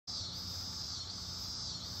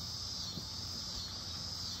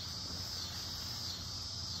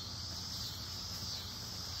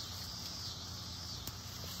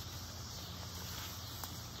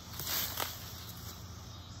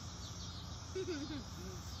I'm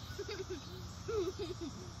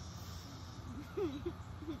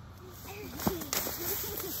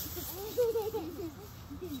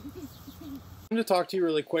going to talk to you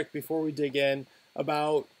really quick before we dig in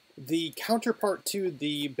about the counterpart to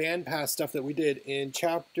the bandpass stuff that we did in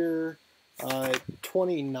chapter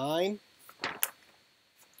 29,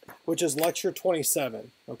 which is lecture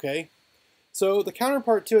 27, okay? So the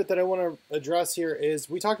counterpart to it that I want to address here is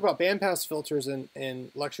we talked about bandpass filters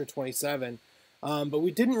in lecture 27, but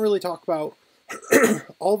we didn't really talk about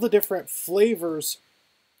all the different flavors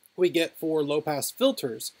we get for low-pass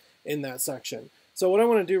filters in that section. So what I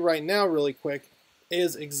want to do right now really quick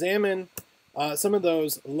is examine some of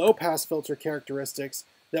those low-pass filter characteristics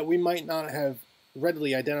that we might not have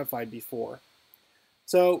readily identified before.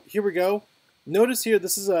 So here we go. Notice here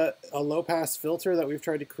this is a low-pass filter that we've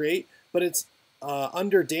tried to create, but it's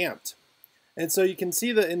underdamped. And so you can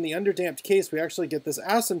see that in the underdamped case, we actually get this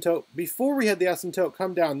asymptote. Before we had the asymptote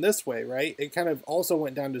come down this way, right? It kind of also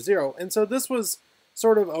went down to 0. And so this was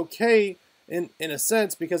sort of okay in a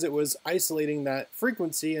sense because it was isolating that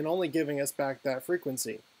frequency and only giving us back that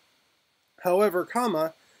frequency. However,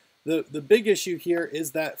 the big issue here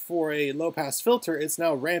is that for a low-pass filter, it's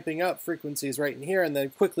now ramping up frequencies right in here and then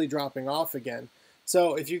quickly dropping off again.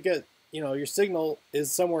 So if you get, your signal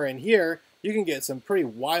is somewhere in here, you can get some pretty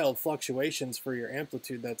wild fluctuations for your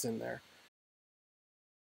amplitude that's in there.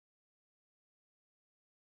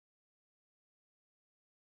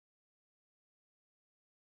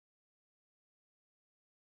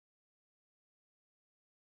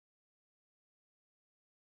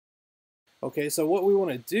 Okay, so what we want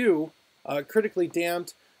to do, critically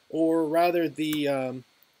damped, or rather the,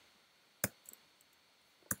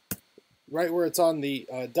 right where it's on the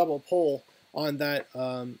double pole on that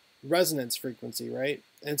resonance frequency, right?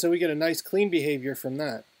 And so we get a nice clean behavior from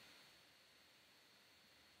that.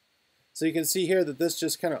 So you can see here that this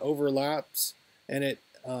just kind of overlaps, and it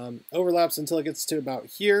overlaps until it gets to about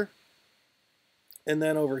here, and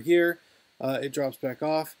then over here it drops back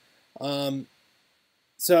off.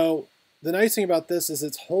 So the nice thing about this is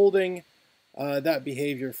it's holding that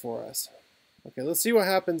behavior for us. Okay, let's see what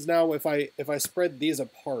happens now if I spread these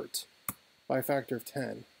apart by a factor of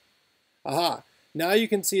 10. Aha! Now you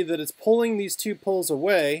can see that it's pulling these two poles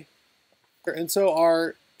away, and so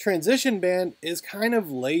our transition band is kind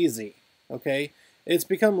of lazy. Okay, it's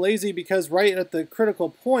become lazy because right at the critical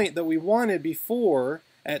point that we wanted before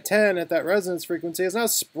at 10 at that resonance frequency is now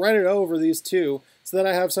spread it over these two so that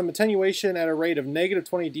I have some attenuation at a rate of negative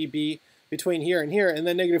 20 dB between here and here, and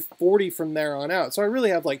then negative 40 from there on out. So I really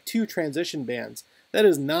have like 2 transition bands. That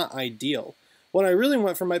is not ideal. What I really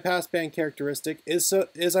want from my pass band characteristic is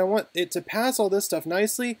I want it to pass all this stuff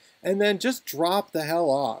nicely and then just drop the hell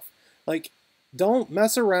off. Like, don't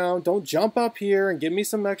mess around, don't jump up here and give me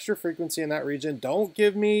some extra frequency in that region. Don't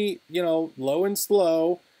give me, low and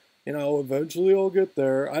slow. Eventually I'll get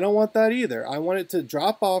there. I don't want that either. I want it to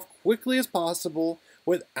drop off quickly as possible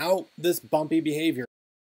without this bumpy behavior.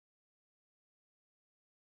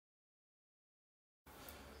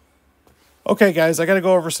 Okay guys, I got to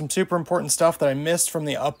go over some super important stuff that I missed from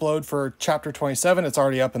the upload for chapter 27. It's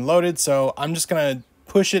already up and loaded, so I'm just going to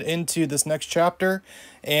push it into this next chapter,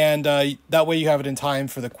 and that way you have it in time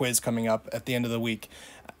for the quiz coming up at the end of the week.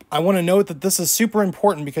 I want to note that this is super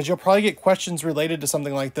important because you'll probably get questions related to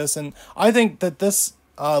something like this, and I think that this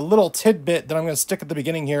little tidbit that I'm going to stick at the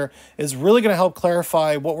beginning here is really going to help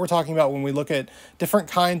clarify what we're talking about when we look at different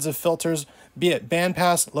kinds of filters, be it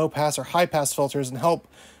bandpass, low pass, or high pass filters, and help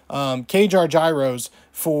cage our gyros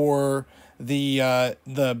for the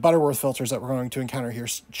Butterworth filters that we're going to encounter here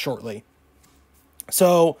shortly.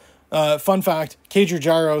 So, fun fact, cage your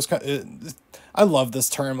gyros, I love this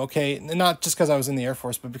term, okay? Not just because I was in the Air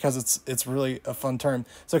Force, but because it's really a fun term.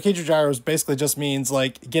 So cage your gyros basically just means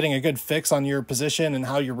like getting a good fix on your position and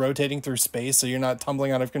how you're rotating through space so you're not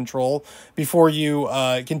tumbling out of control before you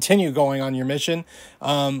continue going on your mission.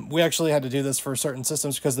 We actually had to do this for certain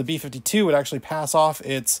systems because the B-52 would actually pass off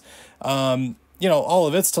its all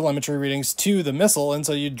of its telemetry readings to the missile, and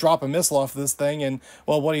so you drop a missile off this thing, and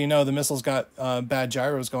well, what do you know? The missile's got bad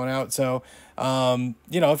gyros going out. So,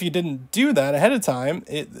 if you didn't do that ahead of time,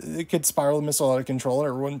 it could spiral the missile out of control, and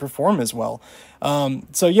it wouldn't perform as well.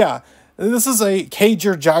 So yeah, this is a cage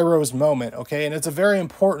your gyros moment, okay, and it's a very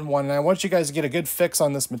important one, and I want you guys to get a good fix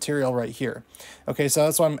on this material right here. Okay, so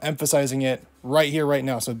that's why I'm emphasizing it right here, right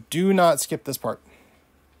now. So do not skip this part,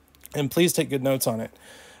 and please take good notes on it.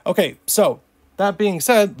 Okay, so that being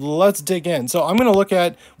said, let's dig in. So I'm going to look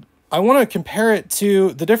at, I want to compare it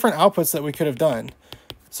to the different outputs that we could have done.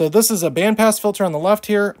 So this is a bandpass filter on the left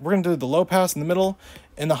here. We're going to do the low pass in the middle.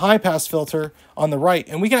 and the high pass filter on the right.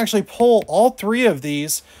 And we can actually pull all three of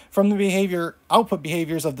these from the output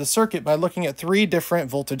behaviors of the circuit by looking at three different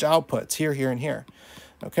voltage outputs, here, here, and here.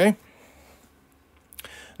 Okay?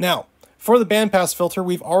 Now, for the bandpass filter,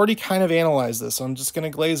 we've already kind of analyzed this, so I'm just going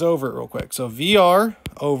to glaze over it real quick. So VR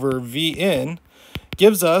over Vin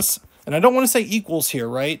gives us, and I don't want to say equals here,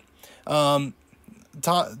 right? Tom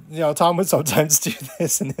would sometimes do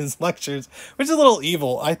this in his lectures, which is a little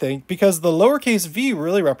evil, I think, because the lowercase v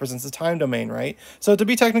really represents the time domain, right? So to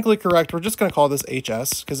be technically correct, we're just going to call this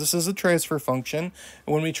HS, because this is a transfer function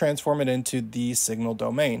when we transform it into the signal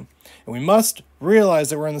domain. And we must realize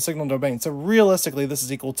that we're in the signal domain. So realistically, this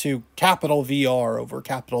is equal to capital VR over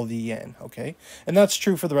capital VN, okay? And that's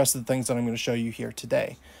true for the rest of the things that I'm going to show you here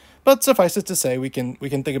today. But suffice it to say, we can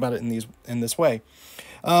think about it in this way.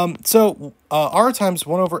 So R times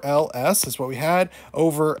 1 over LS is what we had,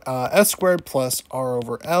 over S squared plus R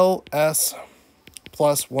over LS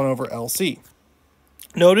plus 1 over LC.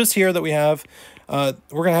 Notice here that we have, we're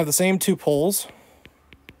going to have the same two poles.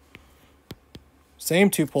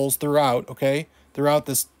 Same two poles throughout, okay? Throughout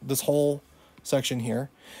this whole section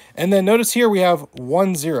here. And then notice here we have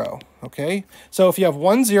 1, 0, okay? So if you have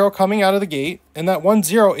 1, 0 coming out of the gate, and that 1,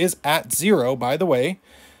 0 is at 0, by the way,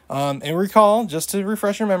 and recall, just to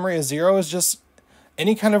refresh your memory, a 0 is just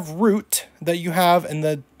any kind of root that you have in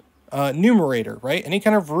the numerator, right? Any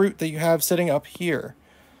kind of root that you have sitting up here,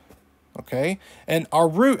 okay? And our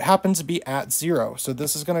root happens to be at 0, so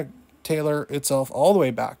this is going to tailor itself all the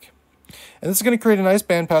way back. And this is going to create a nice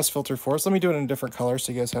bandpass filter for us. Let me do it in a different color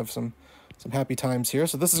so you guys have some happy times here.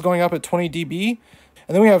 So this is going up at 20 dB.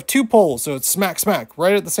 And then we have two poles, so it's smack, smack,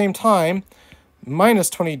 right at the same time, minus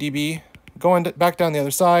 20 dB, going back down the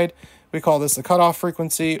other side. We call this the cutoff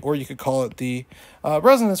frequency, or you could call it the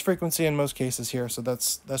resonance frequency in most cases here, so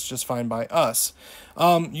that's just fine by us.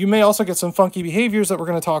 You may also get some funky behaviors that we're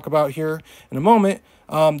going to talk about here in a moment.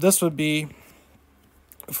 This would be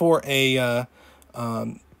for a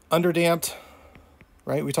underdamped,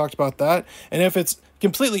 right? We talked about that. And if it's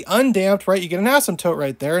completely undamped, right, you get an asymptote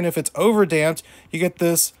right there. And if it's overdamped, you get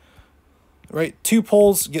this, right, two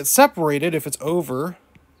poles get separated if it's over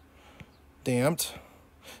damped.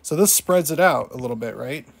 So this spreads it out a little bit,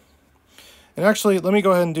 right? And actually, let me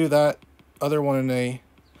go ahead and do that other one in a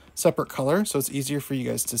separate color so it's easier for you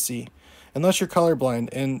guys to see. Unless you're colorblind,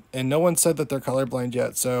 and no one said that they're colorblind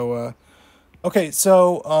yet. So, okay,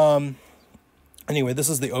 so, anyway, this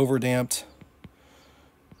is the overdamped.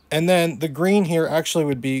 And then the green here actually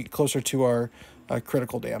would be closer to our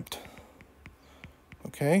critical damped.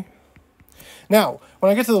 Okay. Now,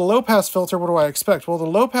 when I get to the low-pass filter, what do I expect? Well, the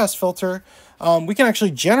low-pass filter, we can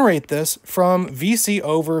actually generate this from VC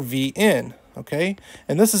over Vin, okay?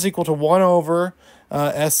 And this is equal to 1 over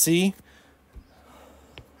SC,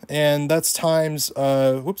 and that's times,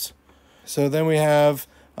 whoops. So then we have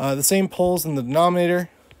the same poles in the denominator,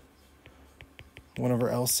 1 over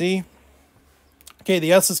LC. Okay,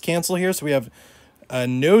 the S's cancel here, so we have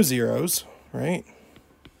no zeros, right?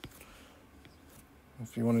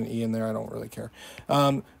 If you want an E in there, I don't really care.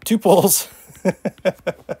 Two poles.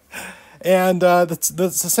 And that's the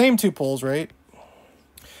same two poles, right?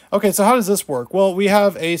 Okay, so how does this work? Well, we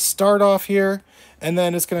have a start off here, and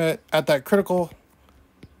then it's going to, at that critical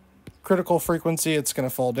frequency, it's going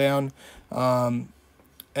to fall down. And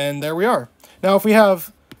there we are. Now, if we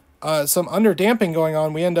have some underdamping going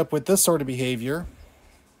on, we end up with this sort of behavior.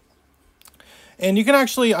 And you can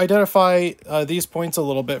actually identify these points a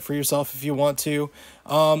little bit for yourself if you want to.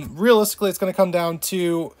 Realistically, it's going to come down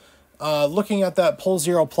to looking at that pole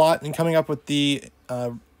zero plot and coming up with the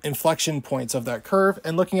inflection points of that curve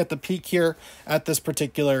and looking at the peak here at this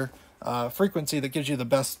particular frequency that gives you the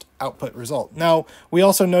best output result. Now, we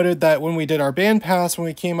also noted that when we did our bandpass, when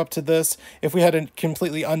we came up to this, if we had a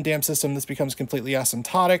completely undamped system, this becomes completely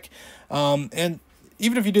asymptotic. And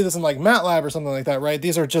even if you do this in like MATLAB or something like that, right,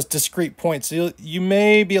 these are just discrete points. So you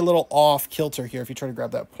may be a little off kilter here if you try to grab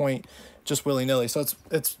that point just willy-nilly. So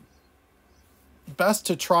it's best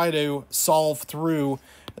to try to solve through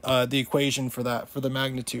the equation for that, for the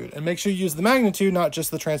magnitude. And make sure you use the magnitude, not just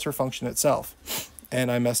the transfer function itself.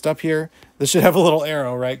 And I messed up here. This should have a little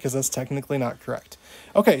arrow, right, because that's technically not correct.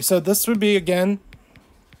 Okay, so this would be, again,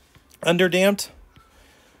 underdamped.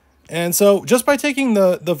 And so just by taking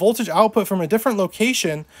the voltage output from a different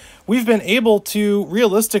location, we've been able to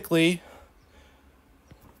realistically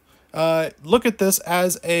look at this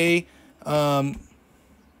as a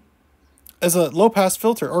low-pass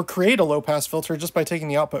filter, or create a low-pass filter just by taking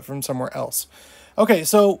the output from somewhere else. Okay,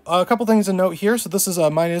 so a couple things to note here. So this is a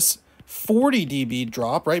minus 40 dB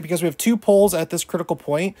drop, right, because we have two poles at this critical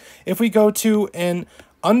point. If we go to an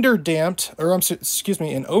underdamped, or excuse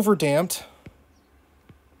me, an overdamped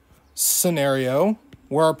scenario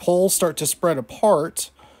where our poles start to spread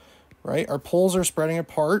apart, right? Our poles are spreading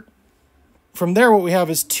apart. From there, what we have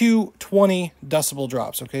is two 20 decibel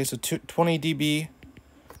drops, okay? So 20 dB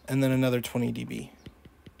and then another 20 dB.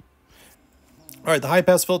 All right, the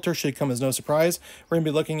high-pass filter should come as no surprise. We're going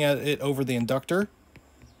to be looking at it over the inductor,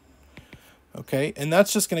 okay? And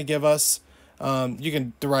that's just going to give us, you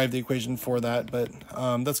can derive the equation for that, but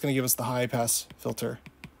that's going to give us the high-pass filter,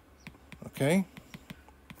 okay?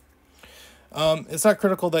 It's not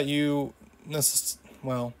critical that you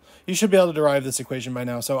well, you should be able to derive this equation by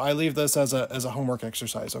now. So I leave this as a homework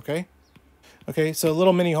exercise, okay? Okay, so a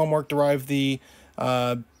little mini homework, derive the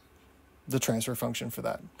transfer function for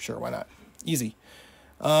that. Sure, why not? Easy.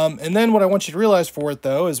 And then what I want you to realize for it,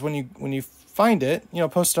 though, is when you find it, you know,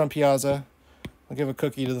 post it on Piazza. I'll give a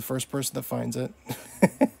cookie to the first person that finds it.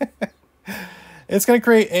 It's going to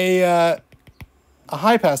create a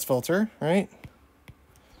high-pass filter, right?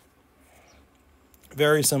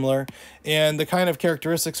 Very similar. And the kind of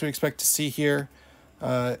characteristics we expect to see here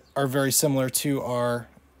are very similar to our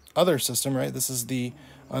other system, right? This is the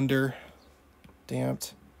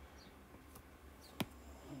under-damped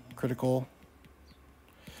critical.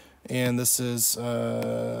 And this is,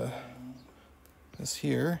 this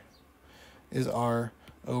here is our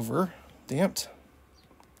over-damped.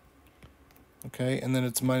 Okay, and then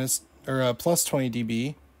it's plus 20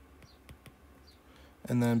 dB.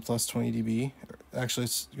 And then plus 20 dB. Actually,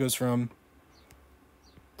 it goes from,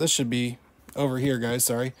 this should be over here, guys,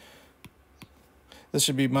 sorry. This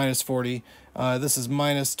should be minus 40. This is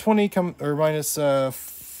minus 20, minus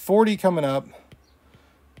 40 coming up.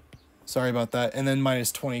 Sorry about that. And then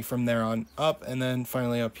minus 20 from there on up. And then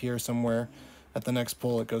finally up here somewhere at the next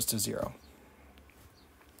pole, it goes to 0.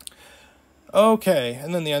 Okay,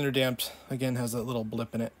 and then the underdamped, again, has that little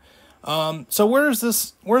blip in it. So where's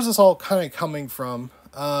this all kind of coming from?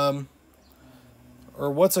 Or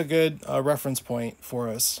what's a good reference point for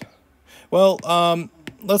us? Well,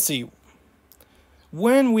 let's see.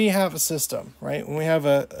 When we have a system, right? When we have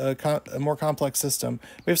a more complex system,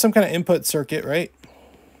 we have some kind of input circuit, right?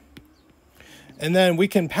 And then we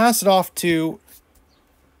can pass it off to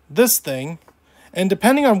this thing. And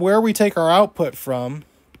depending on where we take our output from,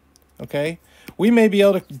 okay, we may be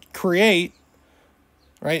able to create,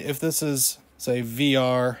 right? If this is, say,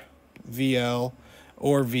 VR, VL,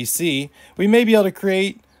 or VC, we may be able to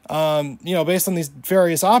create, you know, based on these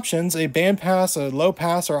various options, a bandpass, a low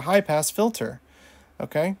pass, or a high pass filter,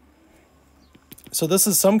 okay? So this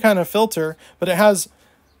is some kind of filter, but it has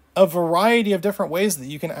a variety of different ways that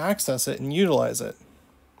you can access it and utilize it.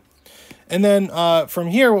 And then from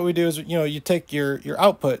here, what we do is, you know, you take your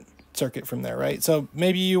output circuit from there, right? So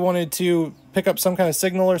maybe you wanted to pick up some kind of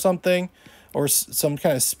signal or something, or some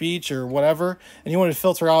kind of speech or whatever, and you want to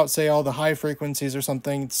filter out, say, all the high frequencies or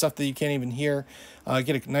something, stuff that you can't even hear,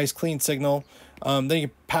 get a nice clean signal, then you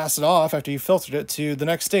can pass it off after you filtered it to the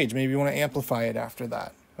next stage. Maybe you want to amplify it after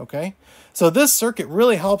that, okay? So this circuit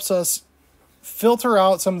really helps us filter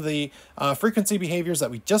out some of the frequency behaviors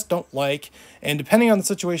that we just don't like, and depending on the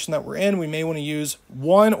situation that we're in, we may want to use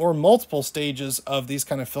one or multiple stages of these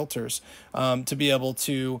kind of filters to be able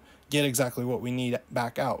to get exactly what we need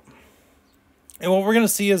back out. And what we're going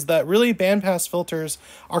to see is that really bandpass filters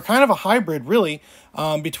are kind of a hybrid, really,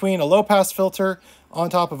 between a low-pass filter on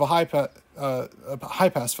top of a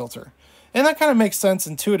high-pass filter. And that kind of makes sense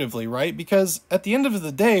intuitively, right? Because at the end of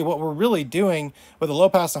the day, what we're really doing with a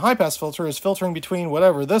low-pass and high-pass filter is filtering between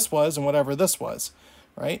whatever this was and whatever this was,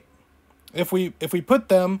 right? If we put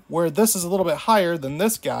them where this is a little bit higher than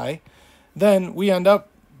this guy, then we end up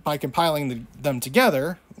by compiling them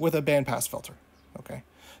together with a bandpass filter, okay?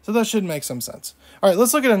 So that should make some sense. All right,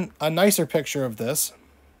 let's look at a nicer picture of this.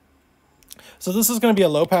 So this is going to be a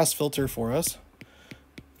low-pass filter for us.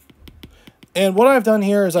 And what I've done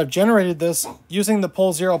here is I've generated this using the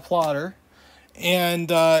pole zero plotter. And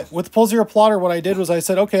with the pole zero plotter, what I did was I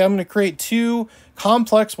said, okay, I'm going to create two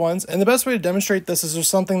complex ones. And the best way to demonstrate this is there's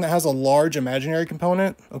something that has a large imaginary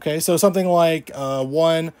component. Okay, so something like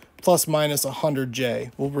 1 plus minus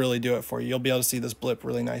 100J will really do it for you. You'll be able to see this blip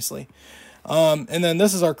really nicely. And then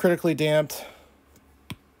this is our critically damped.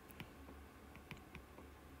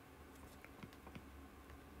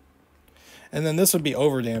 And then this would be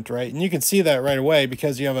overdamped, right? And you can see that right away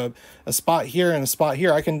because you have a spot here and a spot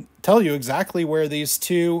here. I can tell you exactly where these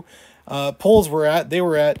two poles were at. They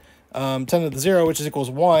were at 10 to the 0, which is equals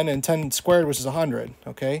 1, and 10 squared, which is 100,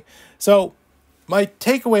 okay? So my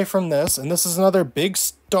takeaway from this, and this is another big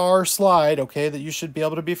star slide, okay, that you should be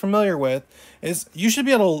able to be familiar with, is you should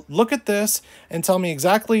be able to look at this and tell me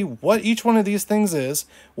exactly what each one of these things is,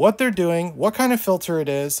 what they're doing, what kind of filter it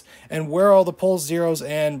is, and where all the poles, zeros,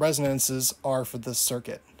 and resonances are for this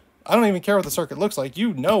circuit. I don't even care what the circuit looks like.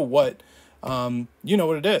 You know what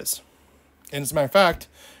it is. And as a matter of fact,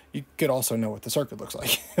 you could also know what the circuit looks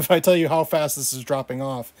like. If I tell you how fast this is dropping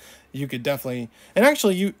off, you could definitely, and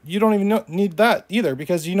actually you don't even need that either,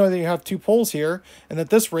 because you know that you have two poles here and that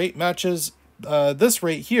this rate matches this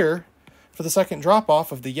rate here for the second drop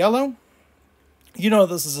off of the yellow. You know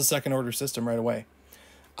this is a second order system right away.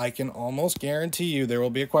 I can almost guarantee you there will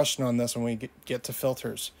be a question on this when we get to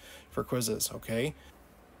filters for quizzes, okay?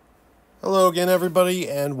 Hello again, everybody,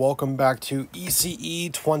 and welcome back to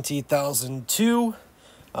ECE 20002.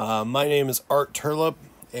 My name is Art Turlip,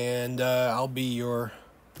 and I'll be your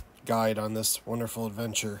guide on this wonderful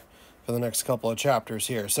adventure for the next couple of chapters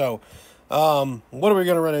here. So, what are we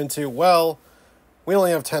going to run into? Well, we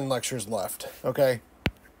only have 10 lectures left, okay?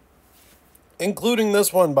 Including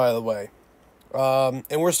this one, by the way.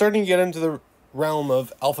 And we're starting to get into the realm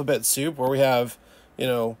of alphabet soup, where we have,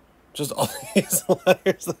 just all these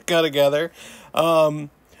letters that go together.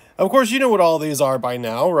 Of course, you know what all these are by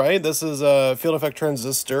now, right? This is a field effect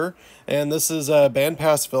transistor, and this is a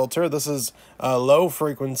bandpass filter. This is low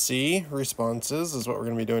frequency responses is what we're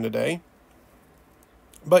going to be doing today.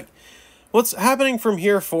 But what's happening from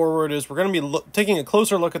here forward is we're going to be taking a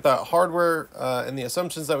closer look at that hardware and the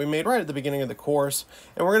assumptions that we made right at the beginning of the course.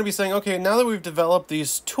 And we're going to be saying, okay, now that we've developed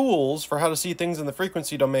these tools for how to see things in the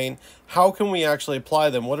frequency domain, how can we actually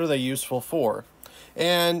apply them? What are they useful for?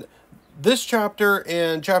 And this chapter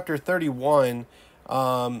and chapter 31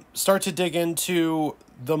 start to dig into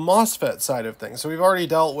the MOSFET side of things. So we've already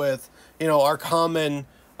dealt with, our common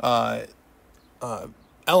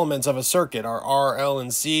elements of a circuit, our R, L,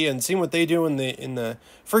 and C, and seeing what they do in the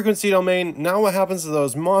frequency domain. Now what happens to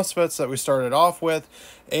those MOSFETs that we started off with,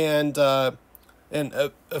 and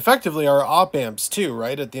effectively our op amps too,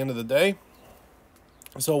 right, at the end of the day.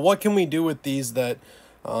 So what can we do with these that,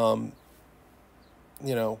 that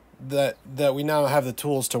we now have the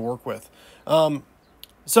tools to work with?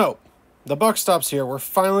 So the buck stops here. We're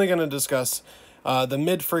finally going to discuss the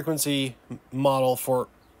mid-frequency model for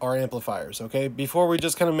our amplifiers, okay? Before we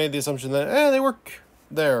just kind of made the assumption that, they work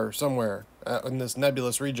there somewhere in this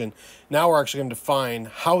nebulous region. Now we're actually going to define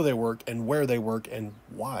how they work and where they work and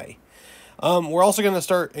why. We're also going to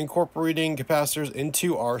start incorporating capacitors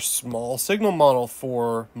into our small signal model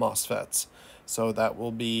for MOSFETs. So that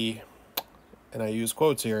will be, and I use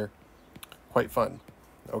quotes here, quite fun.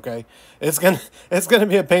 Okay, it's gonna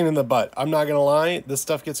be a pain in the butt. I'm not gonna lie. This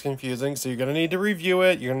stuff gets confusing, so you're gonna need to review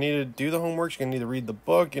it. You're gonna need to do the homework. You're gonna need to read the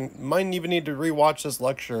book, and might even need to rewatch this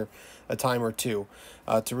lecture a time or two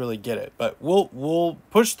to really get it. But we'll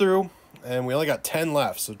push through, and we only got 10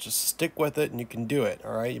 left, so just stick with it, and you can do it.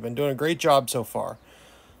 All right, you've been doing a great job so far.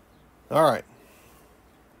 All right,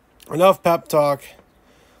 enough pep talk.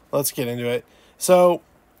 Let's get into it. So,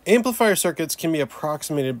 amplifier circuits can be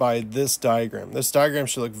approximated by this diagram. This diagram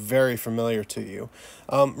should look very familiar to you.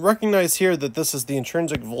 Recognize here that this is the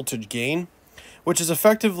intrinsic voltage gain, which is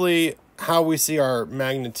effectively how we see our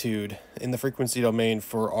magnitude in the frequency domain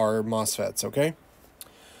for our MOSFETs, okay?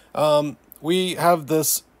 We have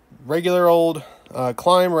this regular old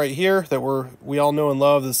climb right here that we all know and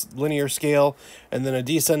love, this linear scale, and then a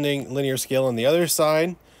descending linear scale on the other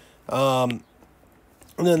side. And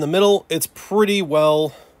then in the middle, it's pretty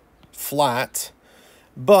well flat,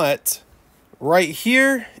 but right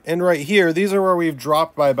here and right here, these are where we've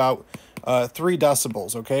dropped by about 3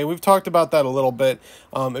 decibels, okay? We've talked about that a little bit.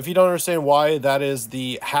 If you don't understand why that is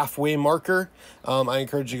the halfway marker, I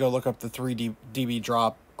encourage you to go look up the 3 dB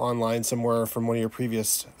drop online somewhere from one of your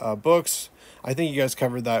previous books. I think you guys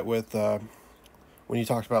covered that with when you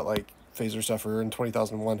talked about like phaser stuff in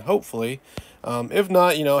 20,001, hopefully. If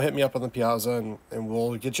not, hit me up on the piazza and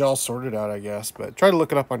we'll get you all sorted out, I guess. But try to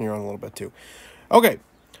look it up on your own a little bit too. Okay,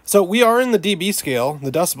 so we are in the dB scale,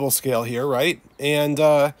 the decibel scale here, right? And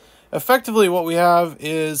effectively what we have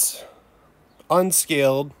is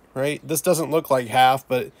unscaled, right? This doesn't look like half,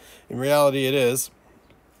 but in reality it is.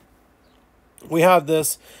 We have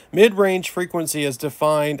this mid-range frequency as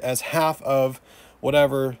defined as half of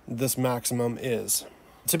whatever this maximum is.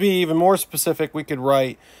 To be even more specific, we could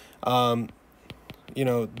write,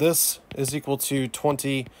 this is equal to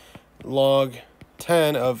 20 log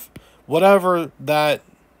 10 of whatever that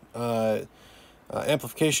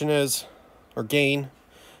amplification is, or gain,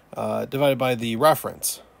 divided by the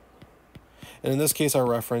reference. And in this case, our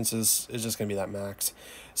reference is just going to be that max.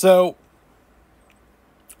 So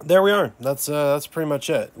there we are. That's pretty much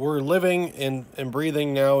it. We're living and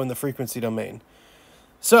breathing now in the frequency domain.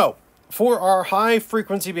 So, for our high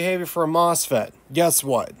frequency behavior for a MOSFET, guess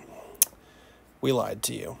what? We lied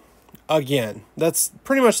to you. Again, that's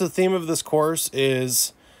pretty much the theme of this course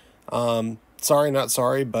is, sorry, not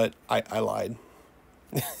sorry, but I lied.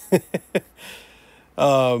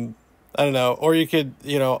 I don't know. Or you could,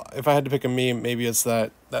 if I had to pick a meme, maybe it's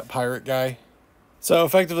that pirate guy. So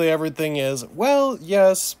effectively everything is, well,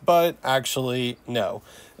 yes, but actually no.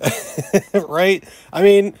 Right? I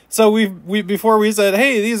mean, so we before we said,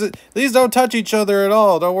 hey, these don't touch each other at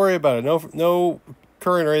all. Don't worry about it. No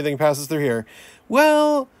current or anything passes through here.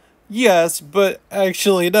 Well, yes, but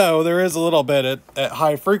actually no, there is a little bit at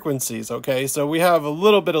high frequencies, okay? So we have a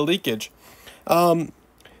little bit of leakage.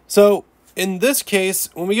 So in this case,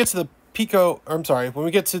 when we get to the when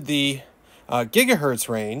we get to the gigahertz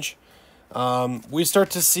range, we start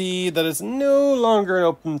to see that it's no longer an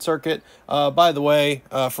open circuit. By the way,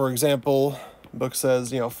 for example, the book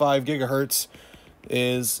says, 5 gigahertz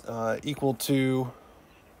is equal to,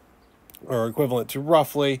 or equivalent to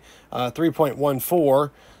roughly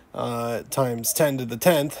 3.14 times 10 to the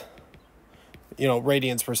 10th,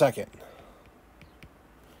 radians per second.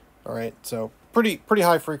 All right, so pretty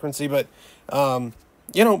high frequency, but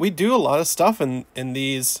we do a lot of stuff in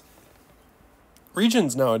these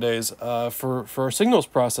regions nowadays for signals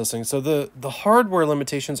processing. So the hardware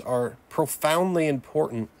limitations are profoundly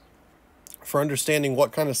important for understanding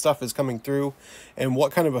what kind of stuff is coming through and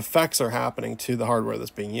what kind of effects are happening to the hardware that's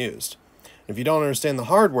being used. If you don't understand the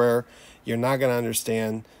hardware, you're not going to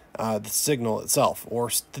understand the signal itself, or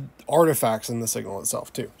the artifacts in the signal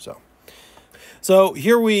itself too. So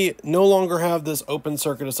here we no longer have this open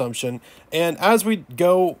circuit assumption, and as we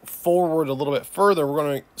go forward a little bit further, we're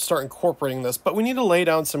going to start incorporating this, but we need to lay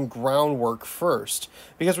down some groundwork first,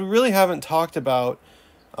 because we really haven't talked about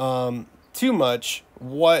too much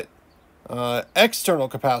what external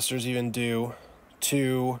capacitors even do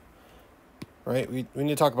to, right? We need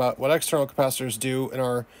to talk about what external capacitors do in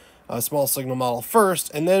our small signal model first,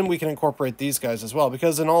 and then we can incorporate these guys as well,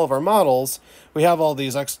 because in all of our models we have all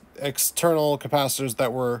these external capacitors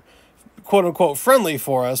that were quote-unquote friendly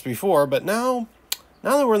for us before, but now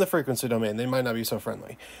that we're in the frequency domain, they might not be so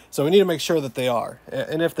friendly. So we need to make sure that they are,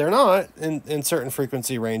 and if they're not in certain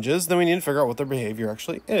frequency ranges, then we need to figure out what their behavior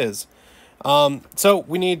actually is. So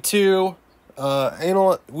we need to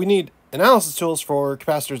analysis tools for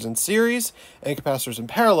capacitors in series and capacitors in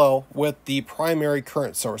parallel with the primary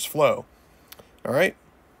current source flow. All right,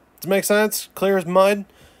 does it make sense? Clear as mud?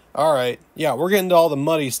 All right, yeah, we're getting to all the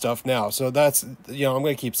muddy stuff now. So that's, I'm going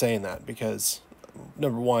to keep saying that because,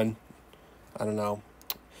 number one, I don't know.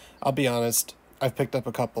 I'll be honest, I've picked up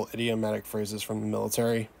a couple idiomatic phrases from the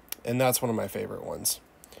military, and that's one of my favorite ones.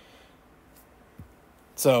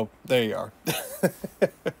 So there you are.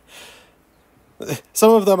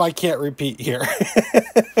 Some of them I can't repeat here.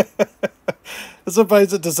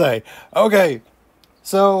 Suffice it to say. Okay,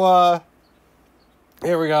 so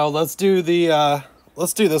here we go. Let's do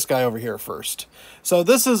this guy over here first. So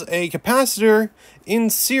this is a capacitor in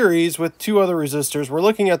series with 2 other resistors. We're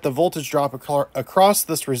looking at the voltage drop across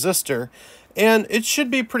this resistor, and it should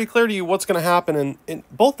be pretty clear to you what's going to happen in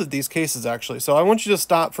both of these cases, actually. So I want you to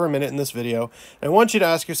stop for a minute in this video, and I want you to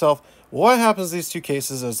ask yourself, what happens in these 2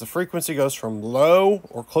 cases as the frequency goes from low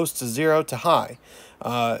or close to 0 to high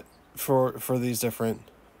for these different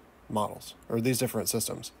models, or these different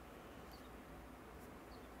systems?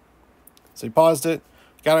 So you paused it,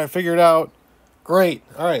 got it figured out. Great.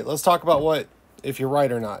 All right, let's talk about if you're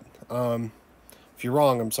right or not. If you're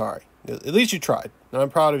wrong, I'm sorry. At least you tried, and I'm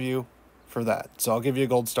proud of you for that. So I'll give you a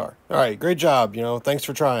gold star. All right, great job. Thanks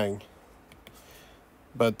for trying.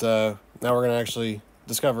 But now we're going to actually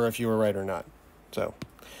discover if you were right or not. So,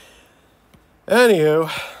 anywho,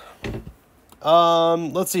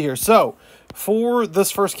 let's see here. So, for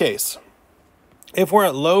this first case, if we're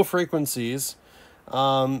at low frequencies,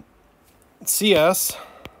 CS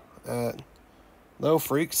at low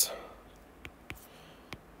freaks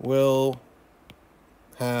will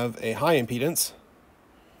have a high impedance.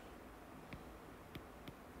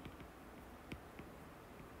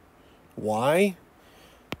 Why?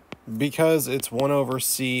 Because it's 1 over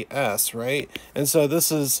CS, right? And so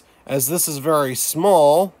this is, as this is very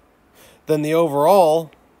small, then the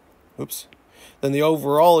overall,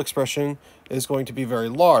 expression is going to be very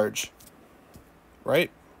large,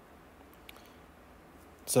 right?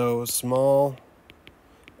 So small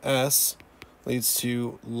s leads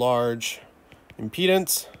to large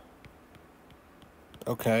impedance.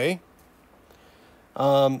 Okay.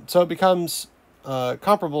 So it becomes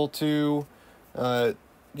comparable to,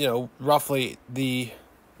 roughly the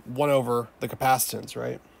 1 over the capacitance,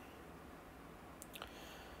 right?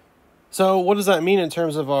 So what does that mean in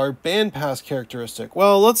terms of our bandpass characteristic?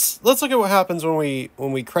 Well, let's look at what happens when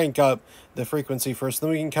we crank up the frequency first. Then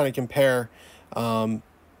we can kind of compare, apples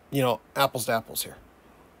to apples here.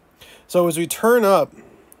 So as we turn up,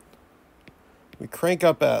 we crank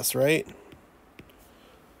up S, right?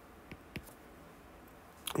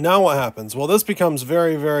 Now what happens? Well, this becomes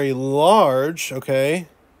very, very large, okay?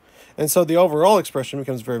 And so the overall expression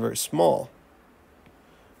becomes very, very small.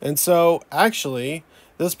 And so actually,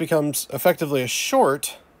 this becomes effectively a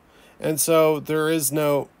short, and so there is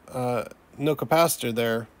no capacitor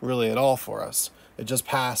there really at all for us. It just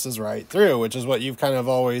passes right through, which is what you've kind of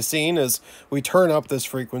always seen. Is we turn up this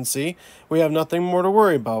frequency, we have nothing more to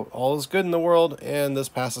worry about. All is good in the world, and this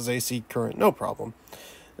passes AC current, no problem.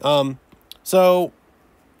 So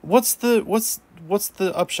what's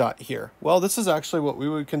the upshot here? Well, this is actually what we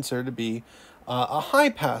would consider to be a high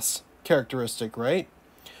pass characteristic, right?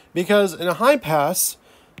 Because in a high pass,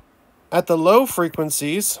 at the low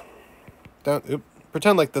frequencies,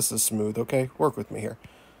 pretend like this is smooth, okay? Work with me here.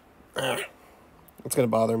 It's going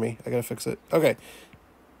to bother me. I got to fix it. Okay.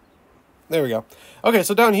 There we go. Okay,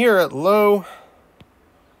 so down here at low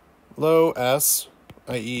S,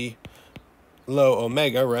 i.e. low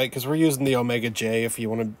omega, right? Because we're using the omega J if you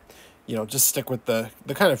want to, just stick with the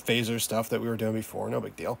kind of phasor stuff that we were doing before. No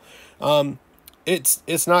big deal.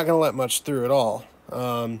 It's not going to let much through at all.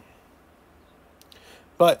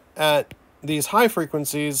 But at these high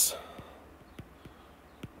frequencies,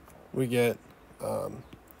 we get,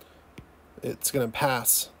 it's going to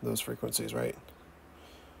pass those frequencies, right?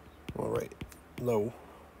 Well, right,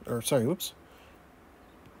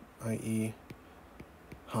 i.e.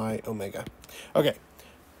 high omega. Okay.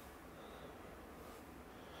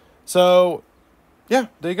 So, yeah,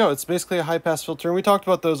 there you go. It's basically a high-pass filter, and we talked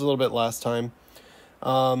about those a little bit last time.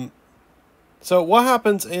 So what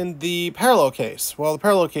happens in the parallel case? Well, the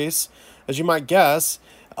parallel case, as you might guess,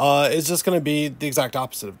 is just going to be the exact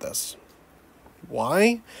opposite of this.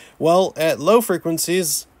 Why? Well, at low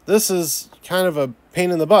frequencies, this is kind of a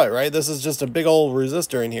pain in the butt, right? This is just a big old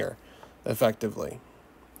resistor in here, effectively.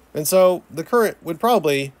 And so the current would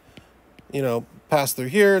probably, pass through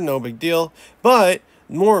here, no big deal. But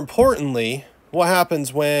more importantly, what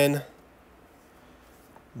happens when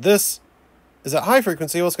this is at high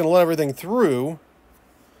frequency? Well, it's going to let everything through.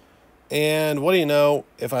 And what do you know?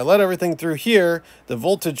 If I let everything through here, the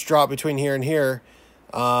voltage drop between here and here,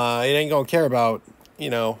 it ain't going to care about,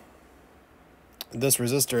 this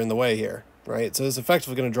resistor in the way here, right? So it's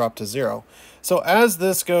effectively going to drop to 0. So as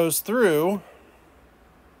this goes through,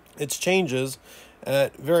 its changes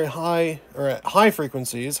at very high, or at high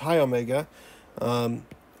frequencies, high omega,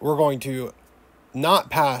 we're going to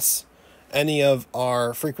not pass any of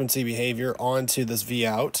our frequency behavior onto this V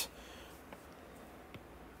out.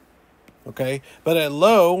 Okay, but at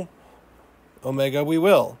low omega we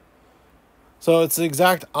will. So it's the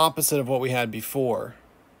exact opposite of what we had before.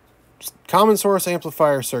 Just common source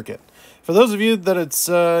amplifier circuit. For those of you that it's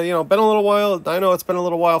been a little while, I know it's been a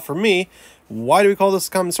little while for me. Why do we call this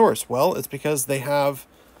common source? Well, it's because they have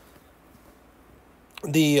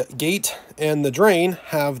the gate and the drain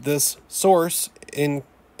have this source in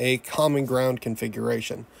a common ground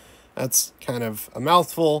configuration. That's kind of a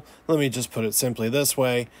mouthful. Let me just put it simply this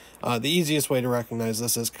way. The easiest way to recognize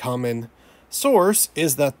this as common source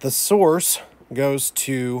is that the source goes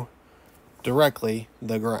to directly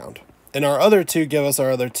the ground. And our other two give us our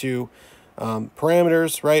other two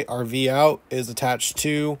parameters, right? Our V out is attached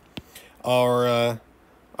to our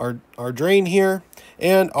drain here,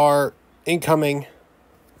 and our incoming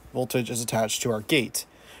voltage is attached to our gate.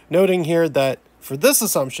 Noting here that for this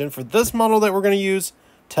assumption, for this model that we're going to use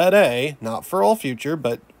today, not for all future,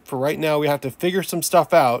 but for right now, we have to figure some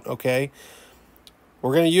stuff out, okay?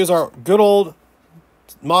 We're going to use our good old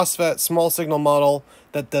MOSFET small signal model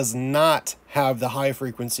that does not have the high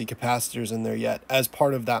frequency capacitors in there yet as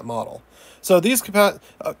part of that model. So these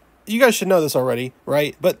you guys should know this already,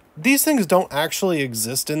 right? But these things don't actually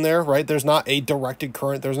exist in there, right? There's not a directed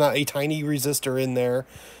current. There's not a tiny resistor in there.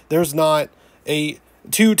 There's not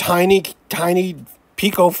two tiny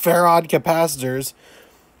picofarad capacitors.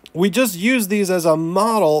 We just use these as a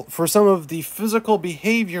model for some of the physical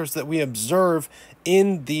behaviors that we observe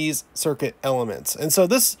in these circuit elements. And so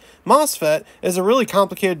this MOSFET is a really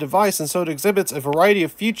complicated device, and so it exhibits a variety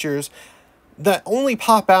of features that only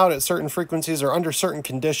pop out at certain frequencies or under certain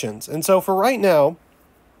conditions. And so for right now,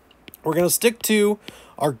 we're going to stick to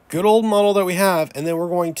our good old model that we have, and then we're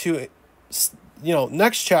going to,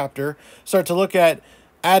 next chapter, start to look at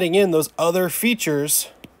adding in those other features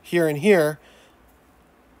here and here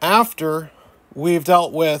after we've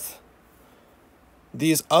dealt with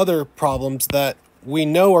these other problems that we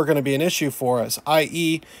know are going to be an issue for us,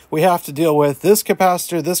 i.e. we have to deal with this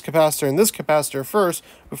capacitor, and this capacitor first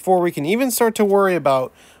before we can even start to worry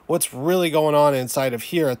about what's really going on inside of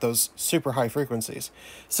here at those super high frequencies.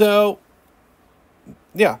 So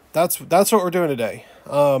yeah, that's what we're doing today.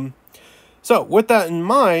 So with that in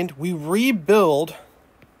mind, we rebuild.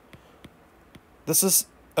 This is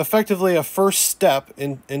effectively a first step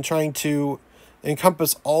in trying to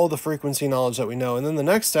encompass all the frequency knowledge that we know. And then the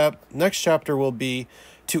next chapter will be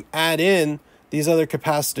to add in these other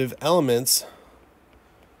capacitive elements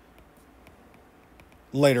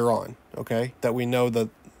later on, okay? That we know that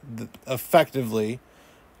effectively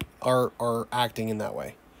are acting in that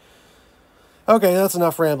way. Okay, that's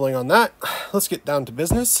enough rambling on that. Let's get down to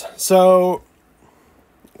business. So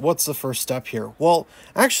what's the first step here? Well,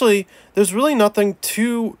 actually, there's really nothing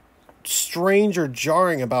too strange or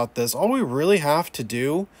jarring about this. All we really have to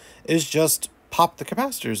do is just pop the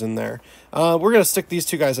capacitors in there. We're going to stick these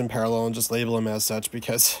two guys in parallel and just label them as such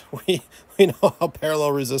because we know how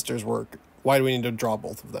parallel resistors work. Why do we need to draw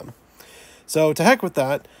both of them? So to heck with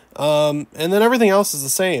that. And then everything else is the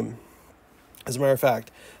same, as a matter of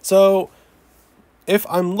fact. So if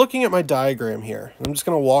I'm looking at my diagram here, I'm just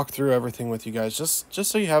going to walk through everything with you guys just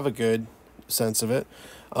so you have a good sense of it.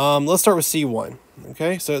 Let's start with C1.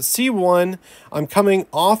 Okay, so at C1, I'm coming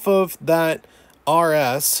off of that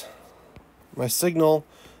RS, my signal,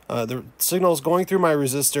 the signal is going through my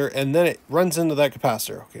resistor, and then it runs into that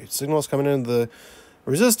capacitor. Okay, signal is coming into the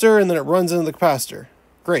resistor, and then it runs into the capacitor.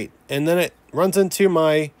 Great, and then it runs into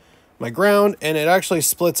my ground, and it actually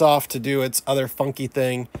splits off to do its other funky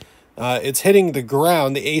thing. It's hitting the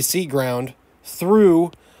ground, the AC ground,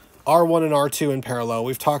 through R1 and R2 in parallel.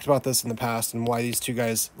 We've talked about this in the past and why these two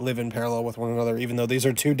guys live in parallel with one another, even though these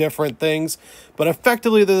are two different things. But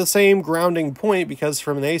effectively, they're the same grounding point because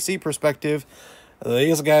from an AC perspective,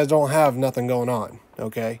 these guys don't have nothing going on,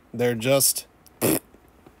 okay? They're just... all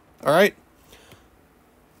right?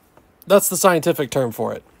 That's the scientific term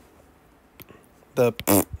for it. The...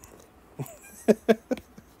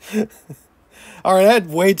 all right, I had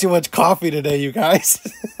way too much coffee today, you guys.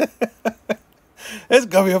 It's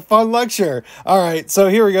going to be a fun lecture. All right, so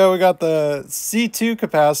here we go. We got the C2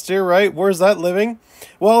 capacitor, right? Where's that living?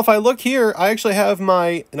 Well, if I look here, I actually have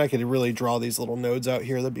my, and I could really draw these little nodes out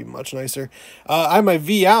here. That'd be much nicer. I have my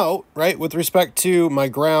V out, right, with respect to my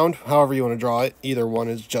ground, however you want to draw it. Either one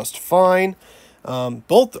is just fine.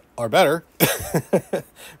 Both are better,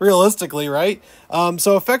 realistically, right?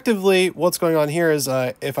 So effectively, what's going on here is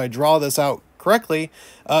if I draw this out correctly,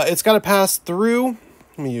 it's got to pass through,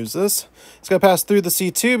 let me use this. It's going to pass through the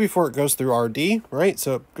C2 before it goes through RD, right?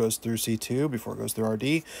 So it goes through C2 before it goes through RD.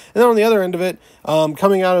 And then on the other end of it,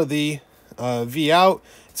 coming out of the V out,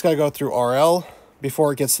 it's got to go through RL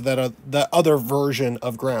before it gets to that other version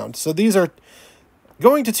of ground. So these are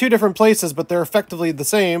going to two different places, but they're effectively the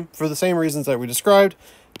same for the same reasons that we described.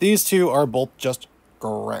 These two are both just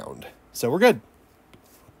ground. So we're good.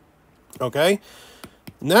 Okay.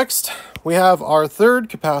 Next, we have our third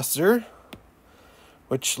capacitor,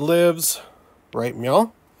 which lives right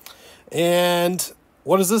meow. And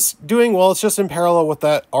what is this doing? Well, it's just in parallel with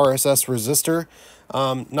that RSS resistor.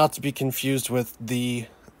 Not to be confused with the,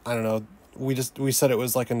 I don't know, we said it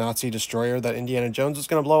was like a Nazi destroyer that Indiana Jones was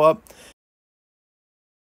going to blow up.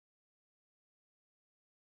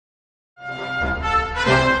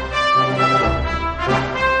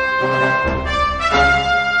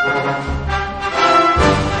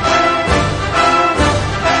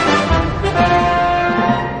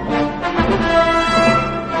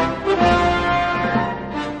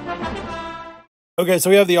 Okay,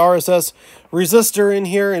 so we have the RSS resistor in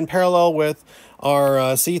here in parallel with our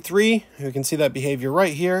C3. You can see that behavior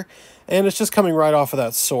right here. And it's just coming right off of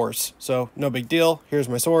that source. So no big deal. Here's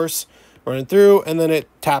my source running through, and then it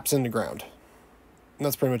taps into ground. And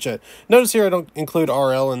that's pretty much it. Notice here I don't include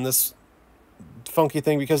RL in this funky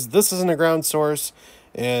thing because this isn't a ground source.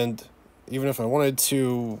 And even if I wanted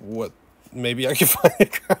to, maybe I could find a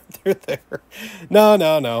ground through there.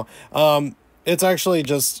 No. It's actually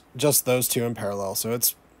just those two in parallel, so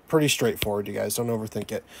it's pretty straightforward, you guys. Don't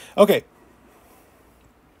overthink it. Okay.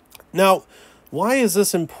 Now, why is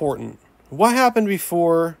this important? What happened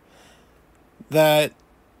before that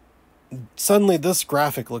suddenly this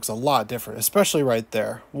graphic looks a lot different, especially right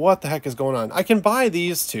there? What the heck is going on? I can buy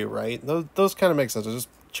these two, right? Those kind of make sense. I just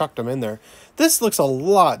chucked them in there. This looks a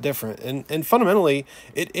lot different, and fundamentally,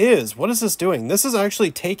 it is. What is this doing? This is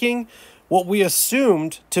actually taking what we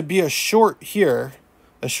assumed to be a short here,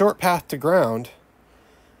 a short path to ground,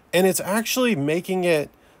 and it's actually making it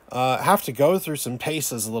have to go through some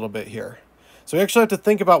paces a little bit here. So we actually have to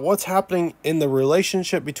think about what's happening in the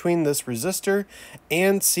relationship between this resistor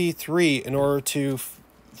and C3 in order to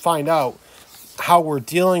find out how we're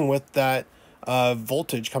dealing with that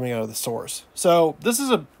voltage coming out of the source. So this is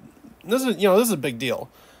a big deal.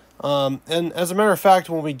 And as a matter of fact,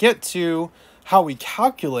 when we get to how we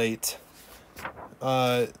calculate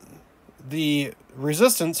the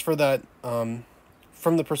resistance for that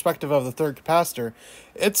from the perspective of the third capacitor,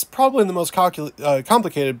 it's probably the most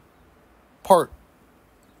complicated part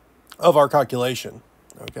of our calculation.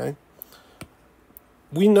 Okay,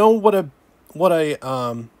 we know what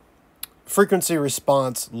a frequency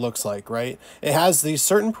response looks like, right? It has these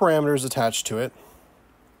certain parameters attached to it.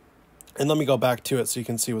 And let me go back to it so you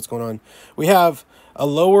can see what's going on. We have a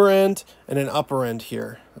lower end and an upper end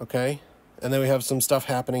here, okay? And then we have some stuff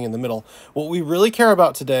happening in the middle. What we really care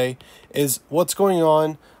about today is what's going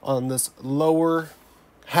on this lower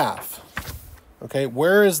half, okay?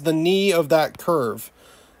 Where is the knee of that curve?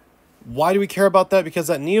 Why do we care about that? Because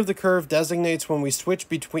that knee of the curve designates when we switch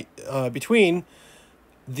between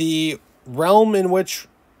the realm in which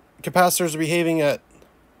capacitors are behaving at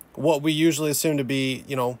what we usually assume to be,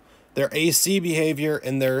 their AC behavior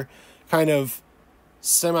and their kind of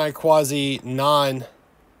semi-quasi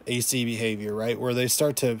non-AC behavior, right? Where they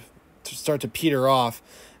start to peter off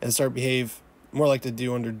and start to behave more like they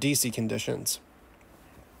do under DC conditions.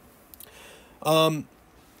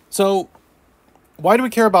 So why do we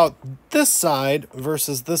care about this side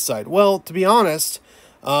versus this side? Well, to be honest,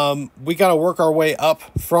 we got to work our way up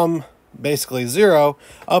from basically 0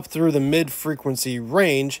 up through the mid-frequency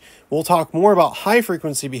range. We'll talk more about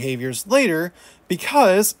high-frequency behaviors later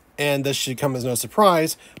because, and this should come as no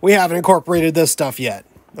surprise, we haven't incorporated this stuff yet.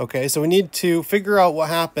 Okay, so we need to figure out what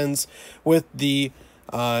happens with the,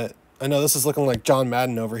 I know this is looking like John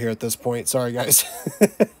Madden over here at this point. Sorry, guys.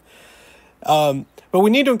 But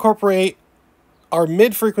we need to incorporate our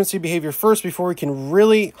mid-frequency behavior first before we can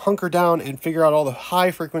really hunker down and figure out all the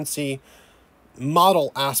high-frequency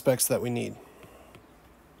model aspects that we need.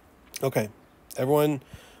 Okay, everyone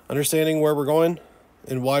understanding where we're going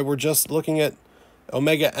and why we're just looking at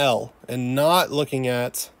omega L and not looking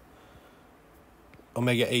at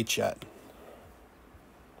omega H yet?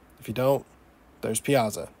 If you don't, there's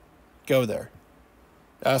Piazza. Go there.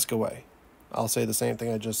 Ask away. I'll say the same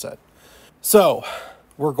thing I just said. So,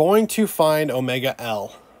 we're going to find omega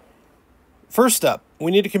L. First step,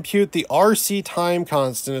 we need to compute the RC time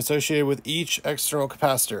constant associated with each external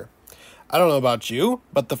capacitor. I don't know about you,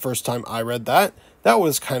 but the first time I read that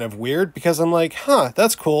was kind of weird because I'm like,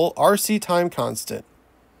 that's cool, RC time constant.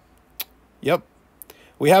 Yep,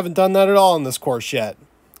 we haven't done that at all in this course yet.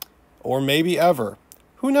 Or maybe ever.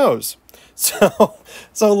 Who knows? So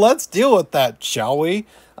let's deal with that, shall we?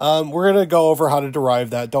 We're going to go over how to derive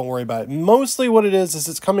that. Don't worry about it. Mostly what it is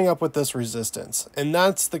it's coming up with this resistance. And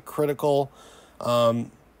that's the critical,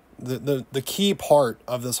 the key part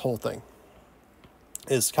of this whole thing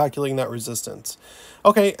is calculating that resistance.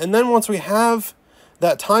 Okay, and then once we have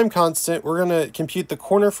that time constant, we're going to compute the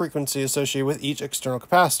corner frequency associated with each external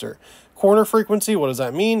capacitor. Corner frequency, what does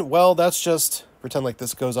that mean? Well, that's just pretend like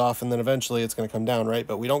this goes off and then eventually it's going to come down, right?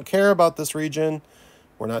 But we don't care about this region.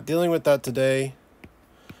 We're not dealing with that today.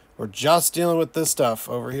 We're just dealing with this stuff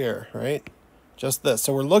over here, right? Just this.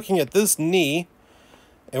 So we're looking at this knee,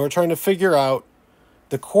 and we're trying to figure out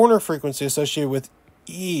the corner frequency associated with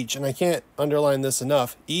each, and I can't underline this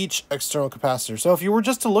enough, each external capacitor. So if you were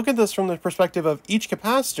just to look at this from the perspective of each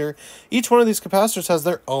capacitor, each one of these capacitors has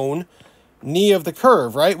their own knee of the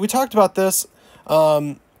curve, right? We talked about this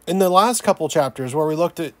in the last couple chapters where we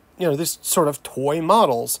looked at these sort of toy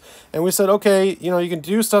models. And we said, okay, you can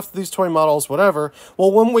do stuff with these toy models, whatever.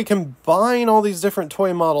 Well, when we combine all these different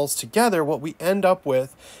toy models together, what we end up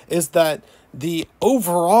with is that the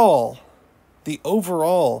overall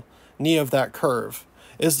knee of that curve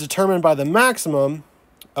is determined by the maximum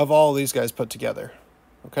of all these guys put together.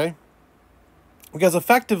 Okay? Because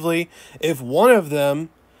effectively, if one of them,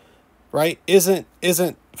 right, isn't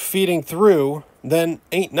feeding through, then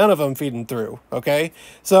ain't none of them feeding through, okay?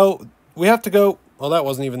 So we have to go, well, that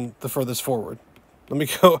wasn't even the furthest forward. Let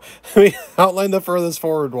me outline the furthest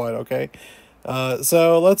forward one, okay?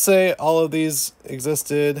 So let's say all of these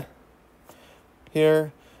existed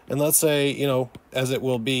here, and let's say, as it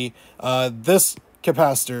will be, this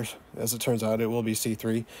capacitor, as it turns out, it will be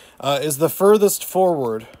C3, is the furthest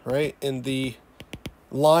forward, right, in the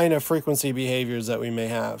line of frequency behaviors that we may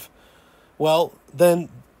have. Well, then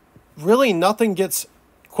really nothing gets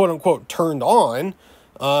quote-unquote turned on,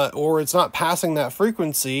 or it's not passing that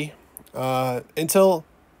frequency until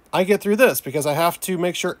I get through this, because I have to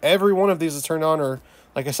make sure every one of these is turned on, or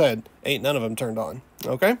like I said, ain't none of them turned on.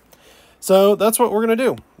 Okay, So that's what we're going to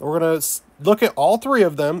do. We're going to look at all three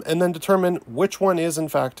of them and then determine which one is in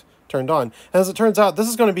fact turned on. As it turns out, this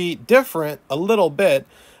is going to be different a little bit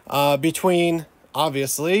between,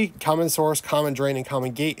 obviously, common source, common drain, and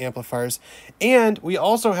common gate amplifiers. And we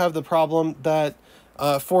also have the problem that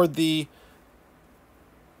for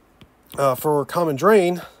common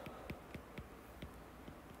drain,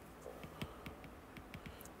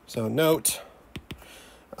 so note,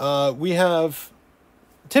 we have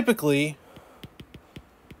typically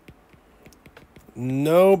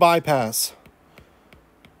no bypass,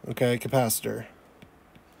 okay, capacitor.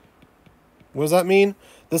 What does that mean?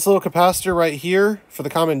 This little capacitor right here for the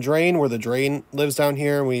common drain, where the drain lives down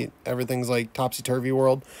here, and everything's like topsy-turvy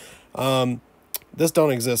world. This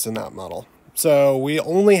don't exist in that model. So we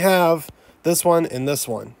only have this one and this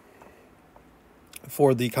one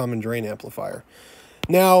for the common drain amplifier.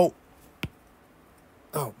 Now,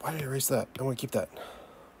 oh, why did I erase that? I want to keep that.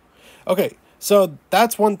 Okay, so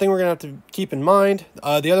that's one thing we're going to have to keep in mind.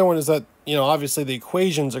 The other one is that, you know, obviously the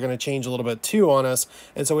equations are going to change a little bit too on us,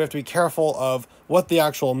 and so we have to be careful of what the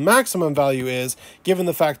actual maximum value is, given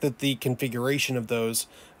the fact that the configuration of those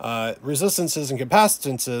resistances and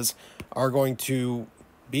capacitances are going to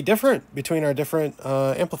be different between our different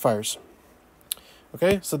amplifiers.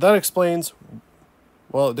 Okay, so that explains,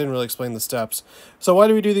 well, it didn't really explain the steps. So why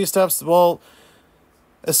do we do these steps? Well,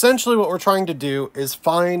 essentially what we're trying to do is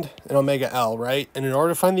find an omega L, right? And in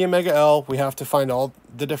order to find the omega L, we have to find all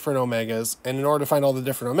the different omegas. And in order to find all the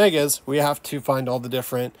different omegas, we have to find all the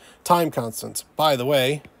different time constants. By the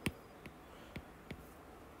way,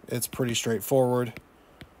 it's pretty straightforward.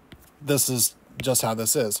 This is just how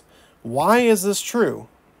this is. Why is this true?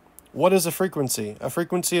 What is a frequency? A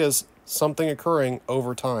frequency is something occurring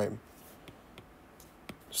over time.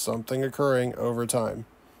 Something occurring over time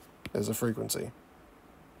is a frequency.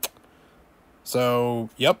 So,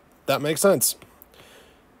 yep, that makes sense.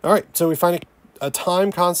 All right, so we find a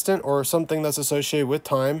time constant or something that's associated with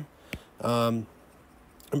time. In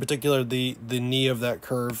particular, the knee of that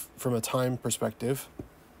curve from a time perspective.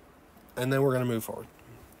 And then we're going to move forward.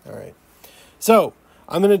 All right. So,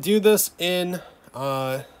 I'm going to do this in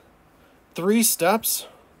 3 steps.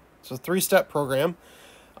 So, 3-step program.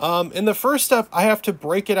 In the first step, I have to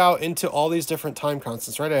break it out into all these different time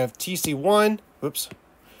constants, right? I have TC1. Whoops.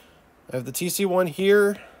 I have the TC1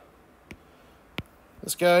 here,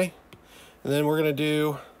 this guy, and then we're going to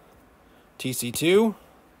do TC2,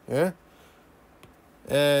 yeah,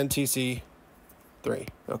 and TC3,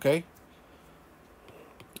 okay?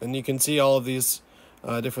 And you can see all of these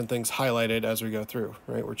different things highlighted as we go through,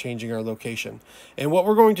 right? We're changing our location. And what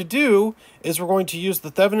we're going to do is we're going to use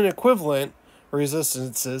the Thevenin equivalent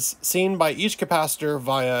resistances seen by each capacitor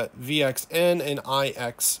via VXN and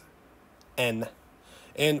IXN.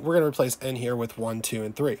 And we're going to replace N here with 1, 2,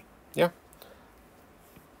 and 3. Yeah?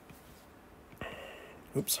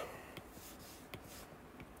 Oops.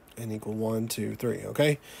 N equal 1, 2, 3.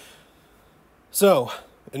 Okay? So,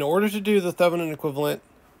 in order to do the Thevenin equivalent,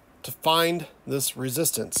 to find this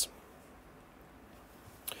resistance,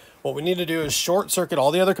 what we need to do is short circuit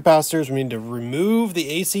all the other capacitors. We need to remove the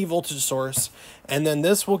AC voltage source, and then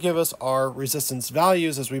this will give us our resistance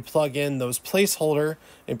values as we plug in those placeholder,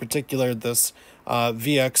 in particular this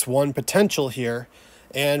VX1 potential here,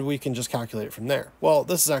 and we can just calculate it from there. Well,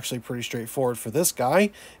 this is actually pretty straightforward for this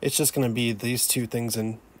guy. It's just going to be these two things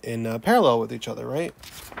in parallel with each other, right?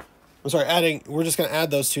 I'm sorry, we're just going to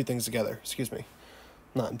add those two things together. Excuse me.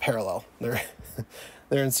 Not in parallel. They're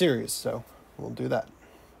in series, so we'll do that.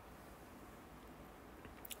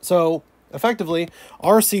 So, effectively,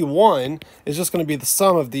 RC1 is just going to be the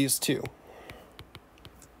sum of these two.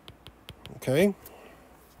 Okay?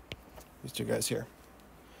 These two guys here.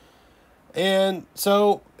 And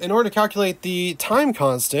so, in order to calculate the time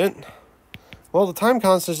constant, well, the time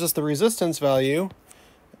constant is just the resistance value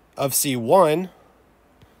of C1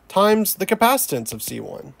 times the capacitance of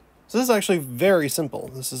C1. So this is actually very simple.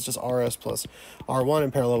 This is just RS plus R1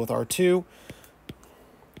 in parallel with R2,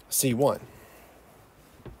 C1.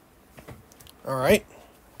 All right.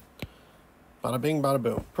 Bada bing, bada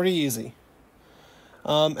boom. Pretty easy.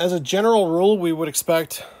 As a general rule, we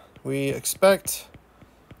expect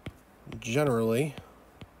generally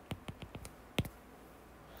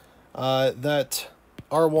that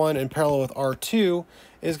R1 in parallel with R2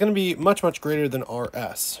 is going to be much, much greater than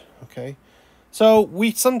RS. Okay. So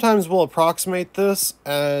we sometimes will approximate this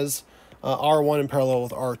as R1 in parallel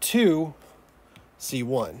with R2,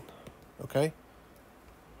 C1. Okay.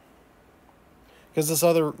 Because this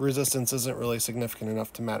other resistance isn't really significant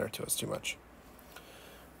enough to matter to us too much.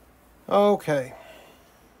 Okay.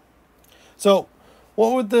 So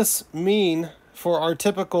what would this mean for our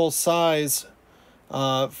typical size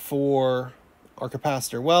for our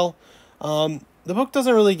capacitor? Well, the book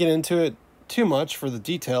doesn't really get into it too much for the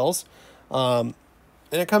details. And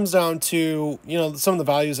it comes down to, some of the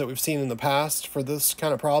values that we've seen in the past for this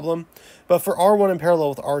kind of problem. But for R1 in parallel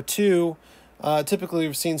with R2, typically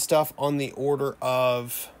we've seen stuff on the order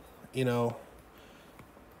of, 10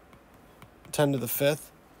 to the 5th.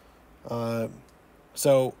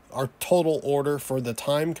 So our total order for the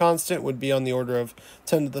time constant would be on the order of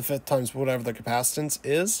 10 to the 5th times whatever the capacitance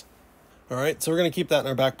is. All right, so we're going to keep that in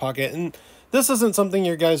our back pocket. And this isn't something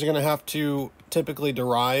you guys are going to have to typically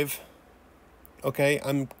derive. Okay,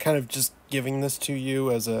 I'm kind of just giving this to you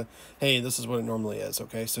as a, hey, this is what it normally is.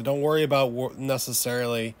 Okay, so don't worry about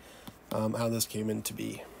necessarily how this came into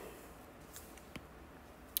be.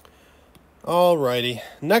 Alrighty,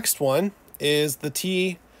 next one is the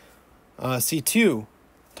C2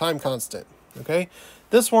 time constant. Okay,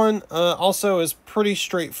 this one also is pretty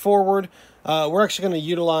straightforward. We're actually going to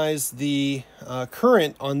utilize the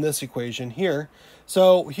current on this equation here.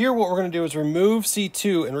 So here what we're going to do is remove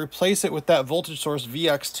C2 and replace it with that voltage source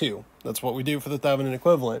Vx2. That's what we do for the Thevenin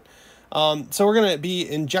equivalent. So we're going to be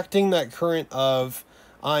injecting that current of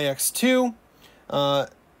Ix2 out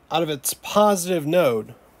of its positive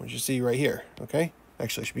node, which you see right here. Okay,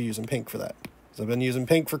 actually I should be using pink for that, because I've been using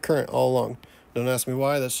pink for current all along. Don't ask me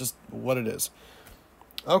why, that's just what it is.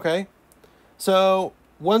 Okay, so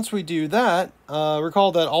once we do that,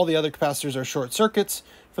 recall that all the other capacitors are short circuits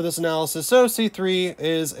for this analysis. So C3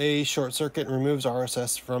 is a short circuit and removes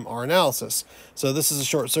RSS from our analysis. So this is a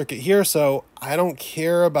short circuit here, so I don't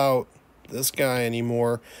care about this guy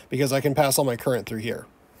anymore because I can pass all my current through here.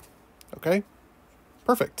 Okay,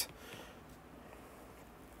 perfect.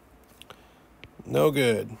 No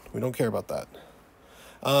good. We don't care about that.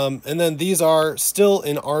 And then these are still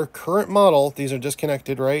in our current model. These are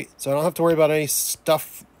disconnected, right? So I don't have to worry about any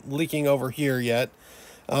stuff leaking over here yet.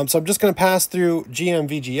 So I'm just going to pass through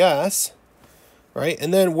GM-VGS, right?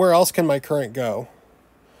 And then where else can my current go?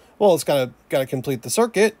 Well, it's got to complete the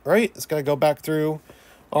circuit, right? It's got to go back through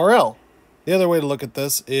RL. The other way to look at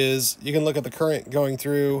this is you can look at the current going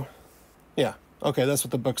through, yeah, okay, that's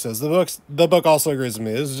what the book says. The book also agrees with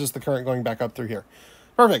me. This is just the current going back up through here.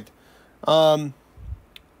 Perfect.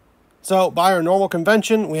 So by our normal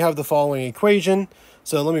convention, we have the following equation.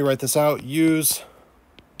 So let me write this out. Use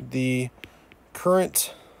the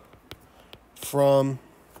current from,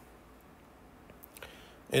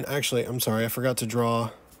 and actually, I'm sorry, I forgot to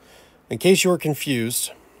draw, in case you were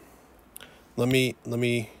confused, let me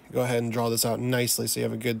go ahead and draw this out nicely so you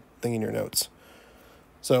have a good thing in your notes.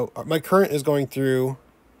 So my current is going through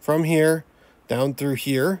from here down through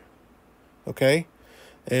here, okay,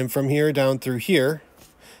 and from here down through here,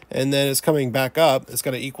 and then it's coming back up. It's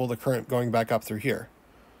got to equal the current going back up through here.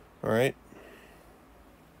 All right.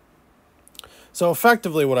 So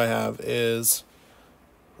effectively what I have is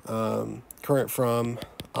current from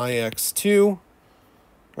Ix2,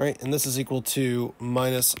 right? And this is equal to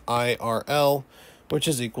minus IRL, which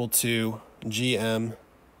is equal to GM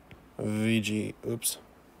VG, oops,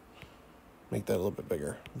 make that a little bit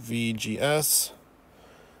bigger, VGS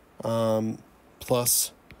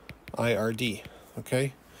plus IRD,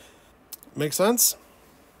 okay? Make sense?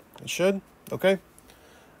 It should, okay?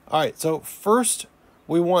 All right, so first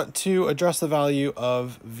we want to address the value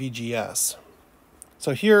of VGS.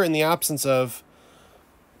 So here in the absence of,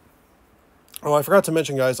 oh, I forgot to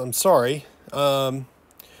mention, guys, I'm sorry, but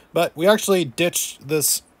we actually ditched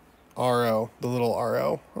this RO, the little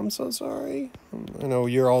RO. I'm so sorry. I know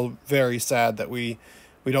you're all very sad that we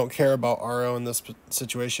don't care about RO in this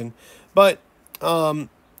situation, but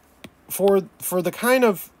for the kind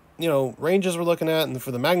of, ranges we're looking at and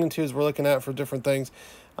for the magnitudes we're looking at for different things,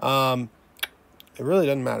 it really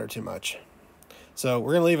doesn't matter too much. So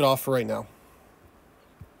we're going to leave it off for right now.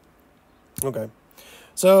 Okay.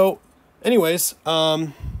 So anyways,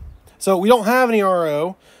 so we don't have any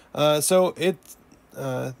RO. So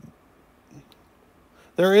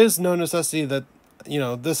there is no necessity that,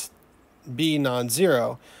 this be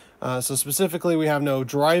non-zero. So specifically, we have no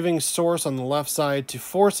driving source on the left side to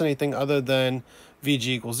force anything other than VG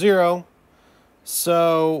equals 0.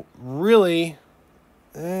 So really,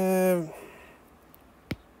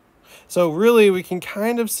 we can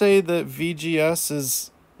kind of say that VGS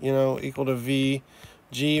is, equal to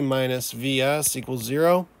VG minus VS equals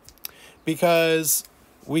 0, because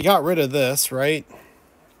we got rid of this, right?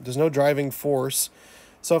 There's no driving force.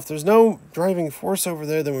 So if there's no driving force over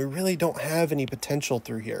there, then we really don't have any potential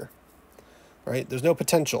through here, right? There's no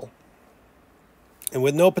potential. And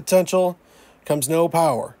with no potential comes no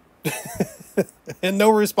power and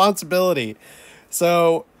no responsibility.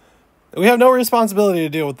 So We have no responsibility to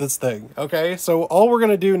deal with this thing, okay? So all we're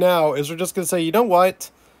going to do now is we're just going to say, you know what?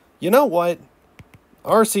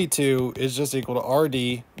 RC2 is just equal to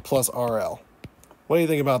RD plus RL. What do you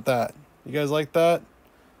think about that? You guys like that?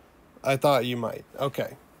 I thought you might.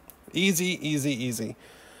 Okay. Easy, easy, easy.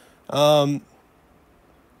 So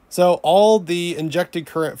all the injected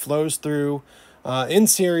current flows through in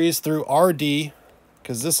series through RD,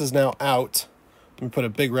 because this is now out. Let me put a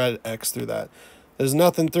big red X through that. There's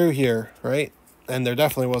nothing through here, right? And there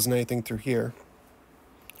definitely wasn't anything through here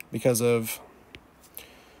because of,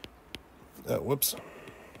 whoops.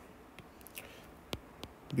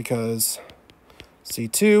 Because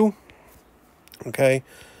C2, okay,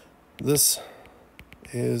 this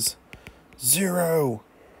is 0.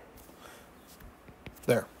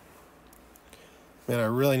 There. Man, I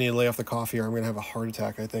really need to lay off the coffee or I'm going to have a heart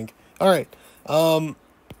attack, I think. All right. So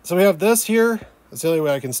we have this here. That's the only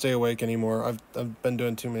way I can stay awake anymore. I've been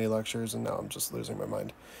doing too many lectures and now I'm just losing my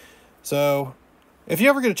mind. So if you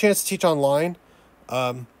ever get a chance to teach online,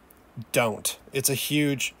 don't. It's a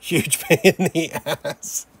huge, huge pain in the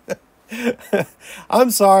ass.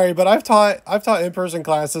 I'm sorry, but I've taught in-person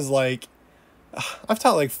classes like, I've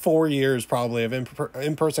taught like 4 years probably of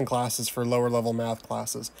in-person classes for lower level math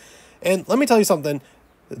classes. And let me tell you something,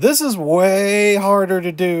 this is way harder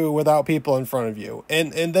to do without people in front of you.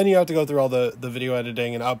 And then you have to go through all the video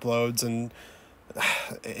editing and uploads and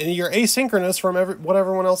you're asynchronous from what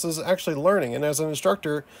everyone else is actually learning. And as an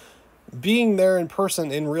instructor, being there in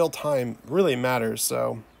person in real time really matters.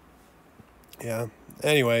 So yeah,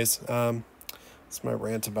 anyways, that's my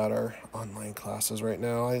rant about our online classes right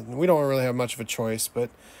now. We don't really have much of a choice, but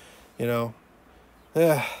you know,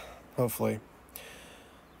 hopefully.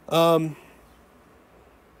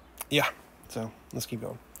 Yeah, so let's keep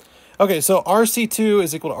going. Okay, so RC2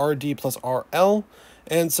 is equal to RD plus RL.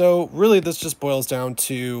 And so really this just boils down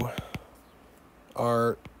to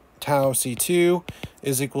our tau C2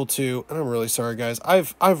 is equal to, and I'm really sorry guys,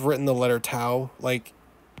 I've written the letter tau like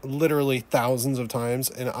literally thousands of times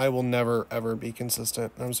and I will never ever be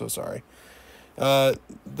consistent. I'm so sorry.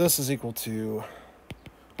 This is equal to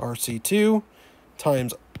RC2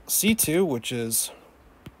 times C2, which is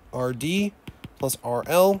RD plus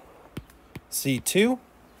RL C2,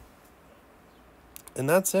 and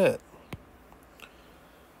that's it.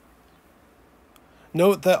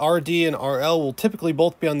 Note that RD and RL will typically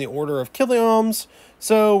both be on the order of kiloohms,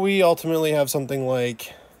 so we ultimately have something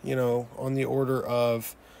like, you know, on the order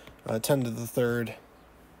of 10 to the third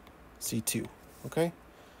C2, okay?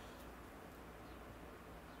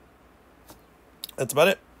 That's about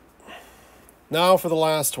it. Now for the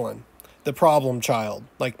last one, the problem child,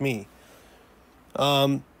 like me.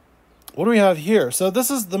 What do we have here? So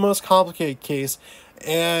this is the most complicated case,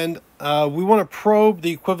 and we want to probe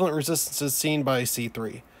the equivalent resistances seen by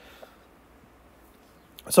C3.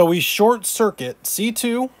 So we short circuit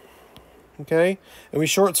C2, okay, and we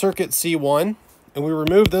short circuit C1, and we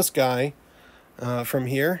remove this guy from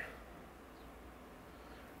here.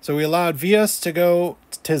 So we allowed Vs to go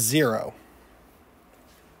to 0.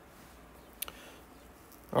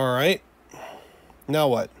 All right, now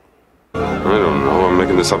what? I don't know. I'm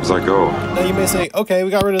making this up as I go. Now you may say, okay, we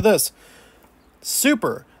got rid of this.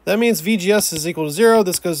 Super. That means VGS is equal to 0.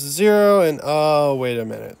 This goes to 0. And, oh, wait a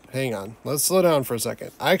minute. Hang on. Let's slow down for a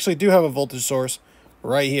second. I actually do have a voltage source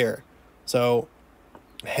right here. So,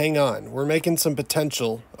 hang on. We're making some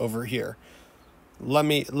potential over here. Let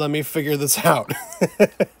me figure this out.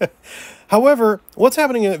 However, what's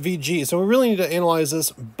happening at VG? So we really need to analyze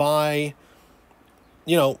this by,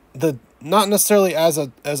 you know, not necessarily as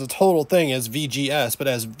a total thing as VGS, but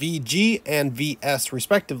as VG and VS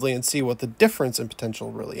respectively, and see what the difference in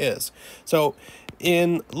potential really is. So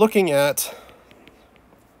in looking at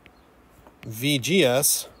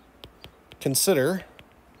VGS, consider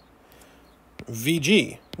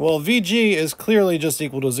VG. Well, VG is clearly just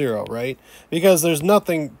equal to 0, right? Because there's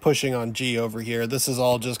nothing pushing on G over here. This is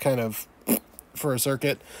all just kind of for a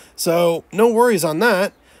circuit. So no worries on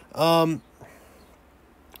that.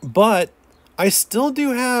 But I still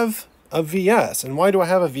do have a VS. And why do I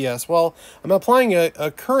have a VS? Well, I'm applying a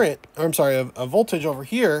current, or I'm sorry, a voltage over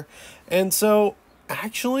here. And so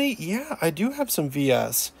actually, yeah, I do have some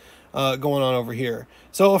VS going on over here.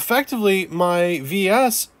 So effectively, my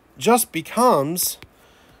VS just becomes,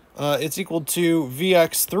 it's equal to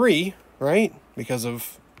VX3, right? Because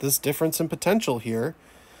of this difference in potential here.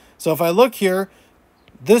 So if I look here,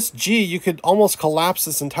 this G, you could almost collapse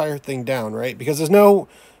this entire thing down, right? Because there's no,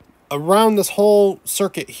 around this whole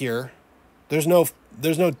circuit here, there's no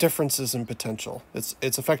differences in potential. It's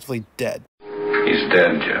effectively dead. He's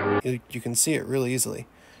dead, Jim. You can see it really easily.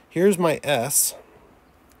 Here's my S,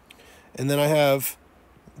 And then I have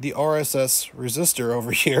the RSS resistor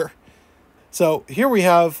over here. So here we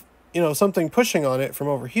have, something pushing on it from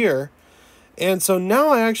over here. And so now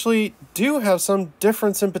I actually do have some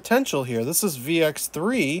difference in potential here. This is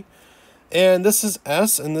VX3, and this is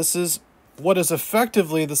S, and this is what is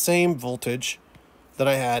effectively the same voltage that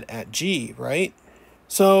I had at G, right?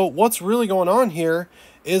 So what's really going on here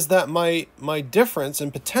is that my difference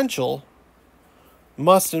in potential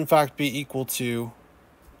must in fact be equal to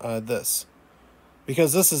this,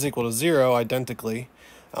 because this is equal to 0 identically,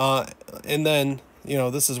 and then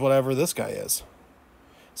this is whatever this guy is.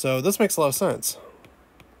 So this makes a lot of sense.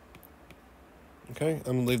 Okay,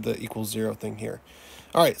 I'm gonna leave the equals 0 thing here.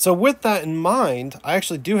 All right, so with that in mind, I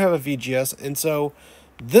actually do have a VGS, and so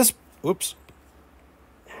this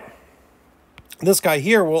guy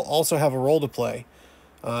here will also have a role to play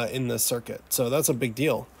in this circuit. So that's a big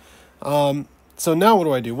deal. So now what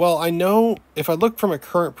do I do? Well, I know if I look from a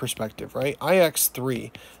current perspective, right?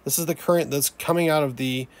 IX3, this is the current that's coming out of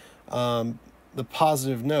the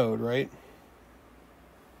positive node, right?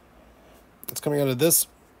 It's coming out of this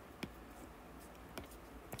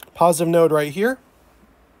positive node right here.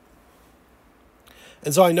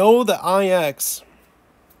 And so I know that IX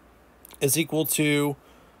is equal to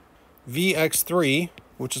VX3,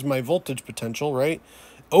 which is my voltage potential, right,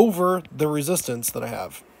 over the resistance that I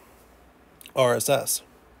have, RSS,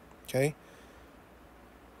 okay?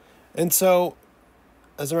 And so,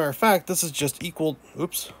 as a matter of fact, this is just equal,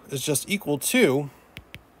 is equal to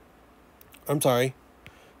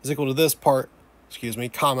this part,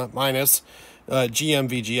 comma, minus GM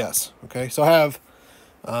VGS, okay? So I have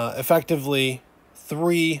effectively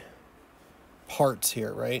 3 parts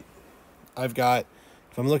here, right? I've got,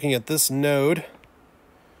 if I'm looking at this node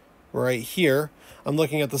right here, I'm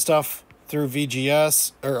looking at the stuff through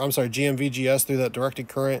VGS, GM VGS through that directed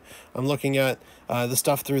current. I'm looking at the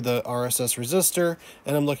stuff through the RSS resistor,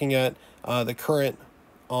 and I'm looking at the current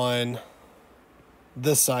on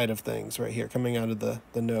this side of things right here, coming out of the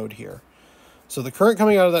node here. So the current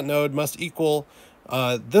coming out of that node must equal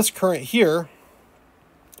this current here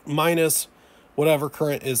minus whatever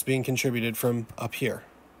current is being contributed from up here.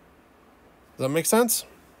 Does that make sense?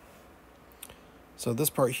 So this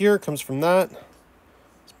part here comes from that.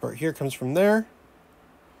 This part here comes from there.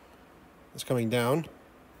 It's coming down.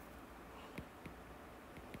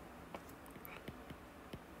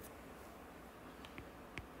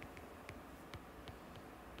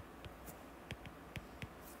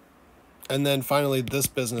 And then finally, this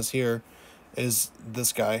business here is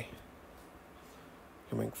this guy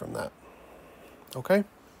coming from that. Okay?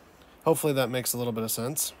 Hopefully that makes a little bit of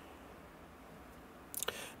sense.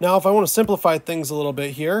 Now, if I want to simplify things a little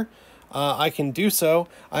bit here, I can do so.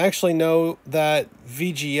 I actually know that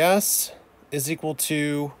VGS is equal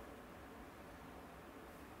to...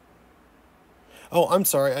 Oh, I'm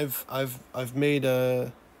sorry. I've made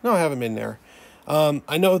a... No, I haven't made an error.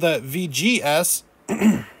 I know that VGS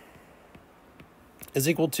is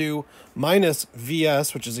equal to minus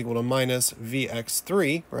VS, which is equal to minus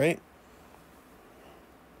VX3, right?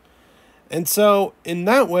 And so in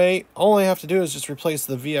that way, all I have to do is just replace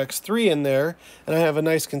the VX3 in there, and I have a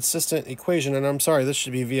nice consistent equation. And I'm sorry, this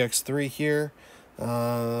should be VX3 here.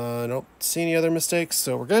 I don't see any other mistakes,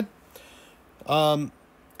 so we're good. And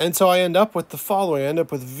so I end up with the following. I end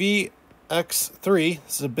up with VX3,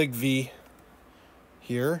 this is a big V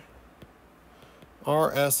here,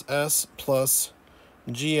 RSS plus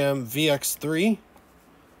GM VX3.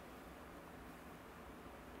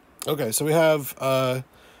 Okay, so we have...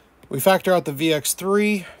 we factor out the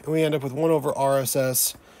VX3, and we end up with 1 over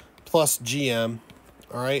RSS plus GM,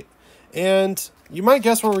 all right? And you might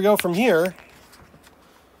guess where we go from here.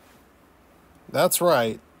 That's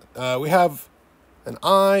right. We have an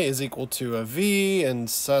I is equal to a V and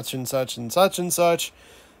such and such and such and such.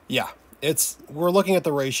 Yeah, we're looking at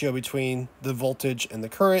the ratio between the voltage and the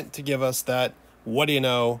current to give us that, what do you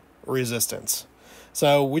know, resistance.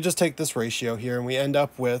 So we just take this ratio here, and we end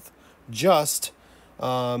up with just...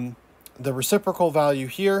 the reciprocal value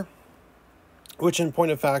here, which in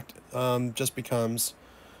point of fact just becomes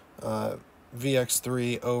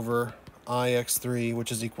VX3 over IX3,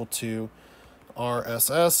 which is equal to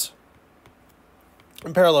RSS,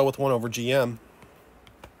 in parallel with 1 over GM.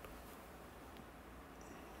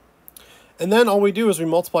 And then all we do is we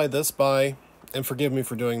multiply this by, and forgive me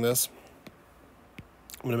for doing this,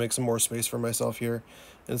 I'm going to make some more space for myself here,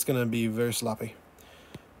 and it's going to be very sloppy,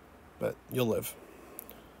 but you'll live.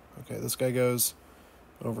 Okay, this guy goes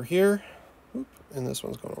over here, and this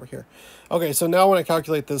one's going over here. Okay, so now when I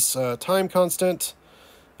calculate this time constant,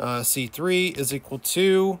 C3 is equal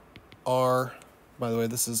to R, by the way,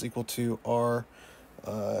 this is equal to R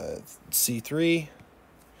C3.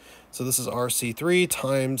 So this is RC3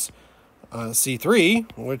 times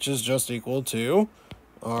C3, which is just equal to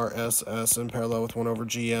RSS in parallel with 1 over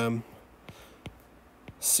GM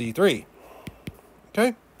C3.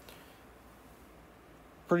 Okay?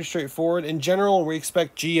 Pretty straightforward. In general, we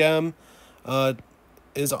expect GM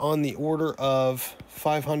is on the order of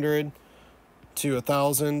 500 to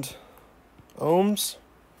 1,000 ohms.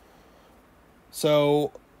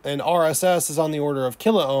 So, and RSS is on the order of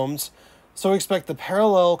kilo ohms. So we expect the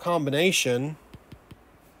parallel combination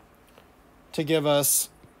to give us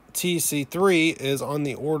TC3 is on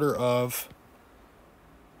the order of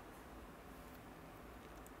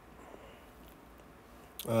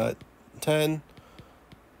 10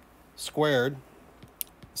 squared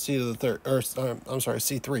C to the third, or I'm sorry,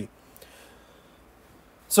 C3.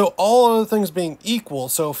 So all other things being equal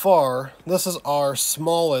so far, this is our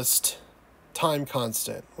smallest time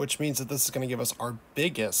constant, which means that this is going to give us our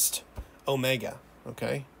biggest omega,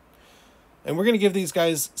 okay? And we're going to give these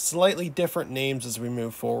guys slightly different names as we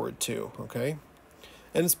move forward too, okay?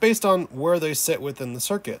 And it's based on where they sit within the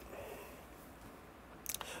circuit.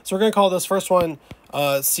 So we're going to call this first one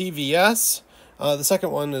CVS. The second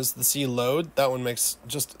one is the C load. That one makes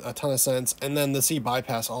just a ton of sense. And then the C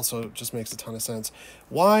bypass also just makes a ton of sense.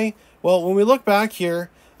 Why? Well, when we look back here,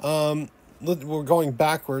 we're going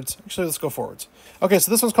backwards. Actually, let's go forwards. Okay, so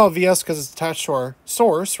this one's called VS because it's attached to our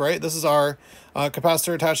source, right? This is our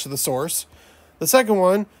capacitor attached to the source. The second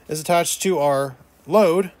one is attached to our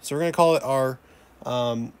load, so we're going to call it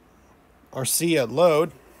our C at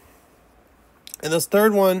load. And this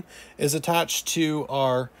third one is attached to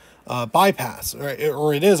our bypass, right?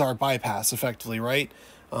 Or it is our bypass, effectively, right?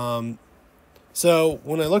 So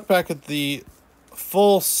when I look back at the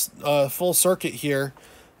full circuit here,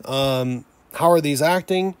 how are these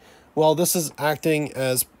acting? Well, this is acting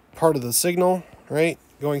as part of the signal, right?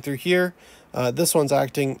 Going through here. This one's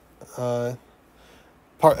acting as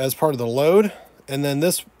part of the load. And then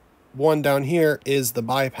this one down here is the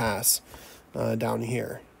bypass down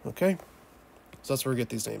here, okay? So that's where we get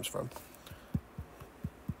these names from.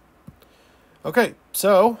 Okay,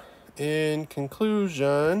 so in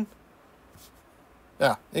conclusion,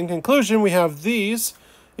 we have these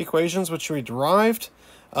equations which we derived.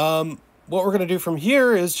 What we're going to do from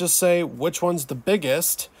here is just say which one's the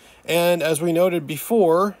biggest. And as we noted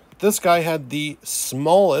before, this guy had the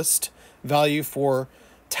smallest value for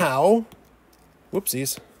tau.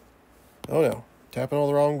 Whoopsies. Oh no, tapping all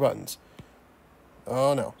the wrong buttons.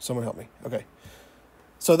 Oh no, someone help me. Okay.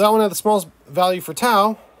 So that one had the smallest value for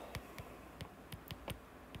tau.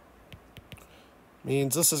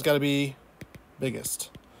 Means this has got to be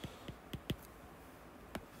biggest.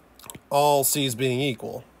 All C's being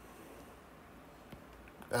equal.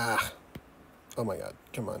 Oh my god,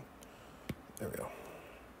 come on. There we go.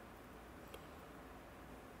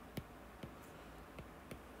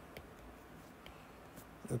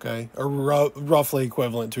 Okay, or roughly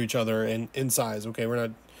equivalent to each other in size. Okay, we're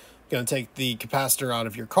not going to take the capacitor out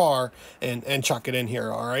of your car and chuck it in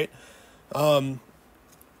here, all right?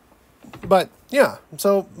 But yeah,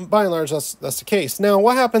 so by and large, that's the case. Now,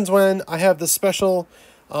 what happens when I have this special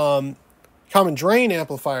common drain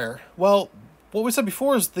amplifier? Well, what we said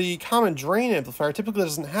before is the common drain amplifier typically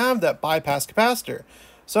doesn't have that bypass capacitor.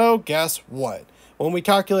 So guess what? When we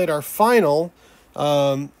calculate our final,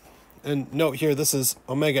 and note here, this is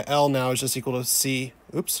omega L now is just equal to C,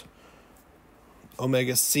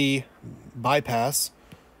 omega C bypass.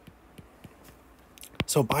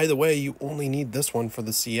 So by the way, you only need this one for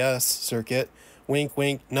the CS circuit. Wink,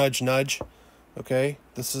 wink, nudge, nudge. Okay,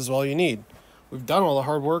 this is all you need. We've done all the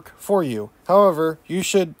hard work for you. However, you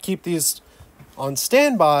should keep these on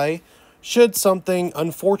standby should something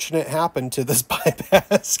unfortunate happen to this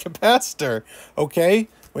bypass capacitor. Okay,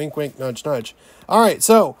 wink, wink, nudge, nudge. All right,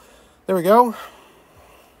 so there we go.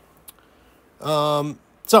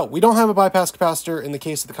 So we don't have a bypass capacitor in the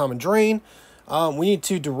case of the common drain. We need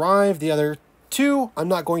to derive the other two. I'm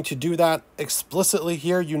not going to do that explicitly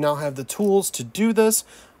here. You now have the tools to do this.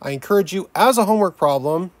 I encourage you, as a homework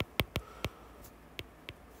problem,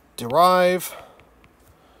 derive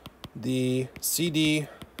the CD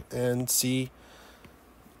and CG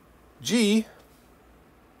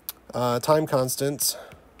time constants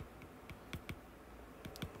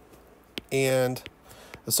and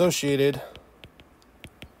associated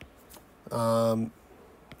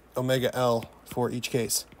omega L for each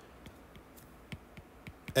case.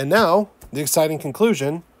 And now, the exciting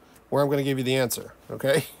conclusion, where I'm going to give you the answer,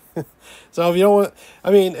 okay? So if you don't want,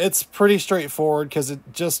 I mean, it's pretty straightforward because it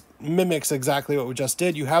just mimics exactly what we just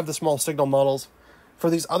did. You have the small signal models for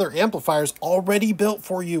these other amplifiers already built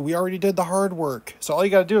for you. We already did the hard work. So all you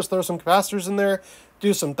got to do is throw some capacitors in there,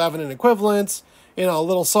 do some Thevenin equivalents, you know, a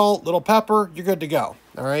little salt, little pepper, you're good to go.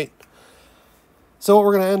 All right. So what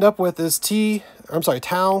we're going to end up with is tau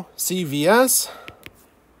CVS.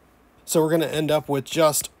 So we're going to end up with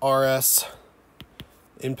just RS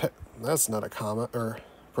in, that's not a comma or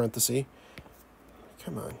parenthesis.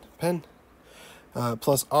 Come on, pen.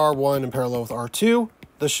 Plus R1 in parallel with R2.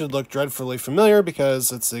 This should look dreadfully familiar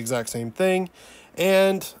because it's the exact same thing.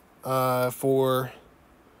 And for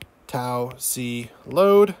tau C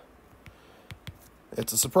load,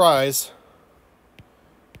 it's a surprise.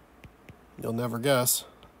 You'll never guess.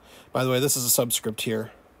 By the way, this is a subscript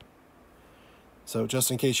here. So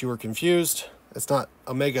just in case you were confused, it's not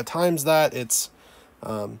omega times that, it's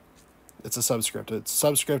a subscript. It's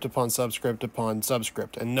subscript upon subscript upon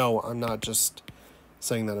subscript. And no, I'm not just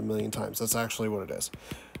saying that a million times. That's actually what it is.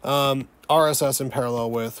 RSS in parallel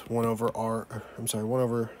with 1 over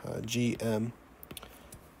GM.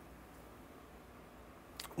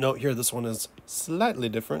 Note here, this one is slightly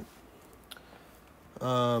different.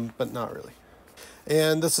 But not really.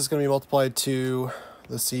 And this is going to be multiplied to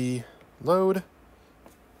the C load.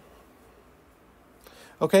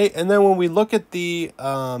 Okay, and then when we look at the,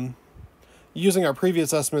 using our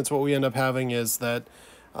previous estimates, what we end up having is that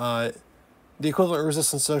the equivalent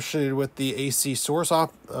resistance associated with the AC source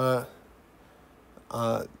source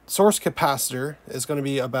capacitor is going to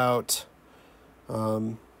be about, let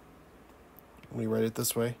me write it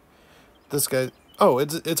this way. This guy, oh,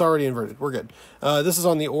 it's already inverted. We're good. This is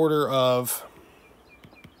on the order of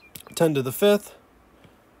 10 to the 5th,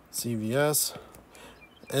 CVS.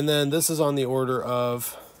 And then this is on the order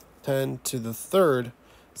of 10 to the 3rd,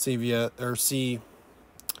 CVS, or C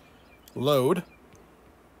load.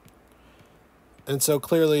 And so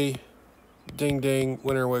clearly, ding, ding,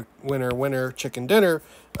 winner, winner, winner, chicken dinner,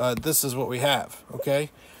 this is what we have,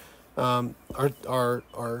 okay? Our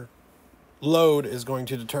load is going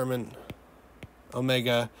to determine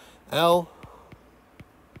omega L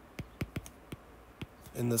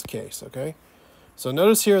in this case, okay? So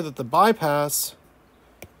notice here that the bypass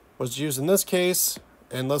was used in this case,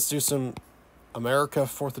 and let's do some America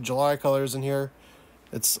 4th of July colors in here.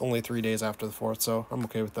 It's only 3 days after the 4th, so I'm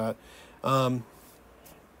okay with that.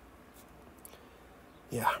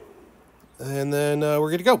 Yeah. And then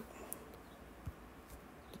we're good to go.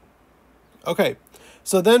 Okay.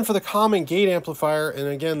 So then for the common gate amplifier, and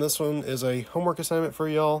again, this one is a homework assignment for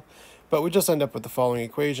y'all, but we just end up with the following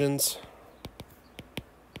equations.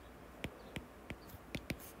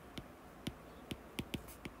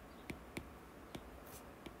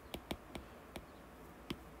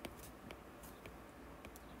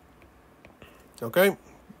 Okay,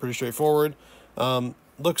 pretty straightforward.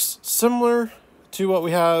 Looks similar to what we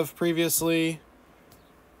have previously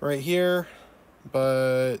right here,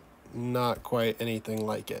 but not quite anything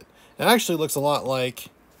like it. It actually looks a lot like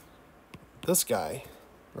this guy,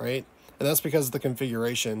 right? And that's because the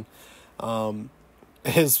configuration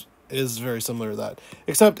is very similar to that,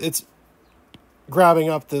 except it's grabbing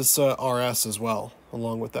up this RS as well,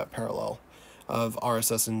 along with that parallel of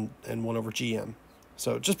RSS and 1 over GM.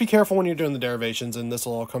 So just be careful when you're doing the derivations, and this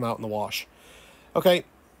will all come out in the wash. Okay,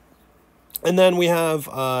 and then we have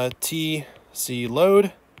TC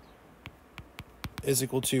load is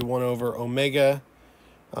equal to 1 over omega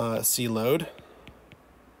C load,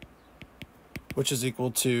 which is equal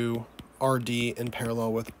to RD in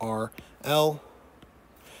parallel with RL.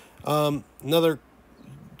 Another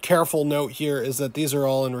careful note here is that these are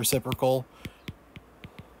all in reciprocal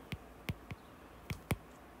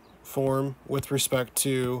form with respect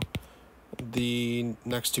to the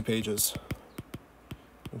next 2 pages.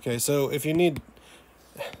 Okay, so if you need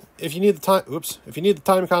the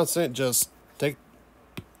time constant, just take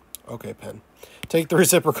the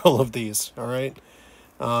reciprocal of these, all right,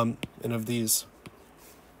 and of these.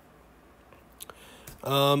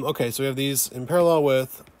 Okay, so we have these in parallel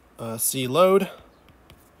with C load,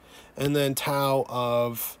 and then tau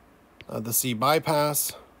of the C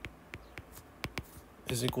bypass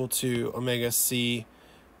is equal to omega C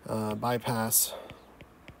bypass,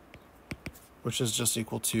 which is just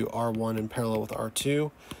equal to R1 in parallel with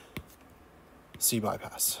R2, C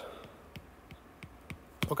bypass.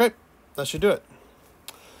 Okay, that should do it.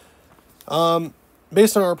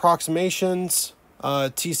 Based on our approximations,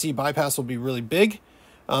 TC bypass will be really big.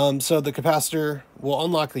 So the capacitor will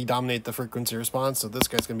unlikely dominate the frequency response. So this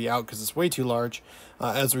guy's going to be out because it's way too large.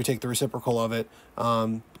 As we take the reciprocal of it,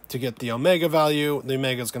 to get the omega value, the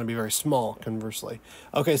omega is going to be very small, conversely.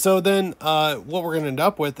 Okay, so then what we're going to end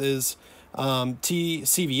up with is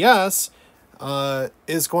TCVS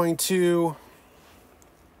is going to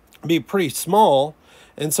be pretty small.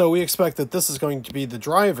 And so we expect that this is going to be the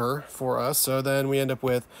driver for us. So then we end up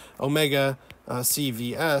with omega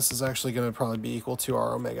CVS is actually going to probably be equal to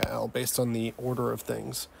our omega L based on the order of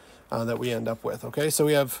things that we end up with. Okay, so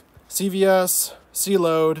we have CVS, C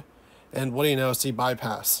load, and what do you know, C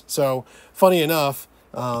bypass. So funny enough,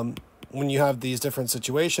 when you have these different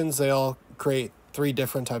situations, they all create three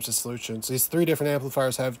different types of solutions. These three different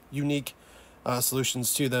amplifiers have unique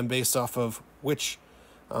solutions to them based off of which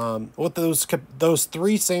what those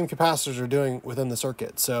three same capacitors are doing within the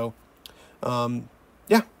circuit. So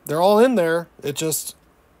yeah, they're all in there.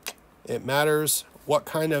 It matters what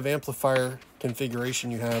kind of amplifier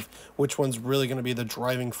configuration you have, which one's really going to be the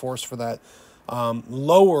driving force for that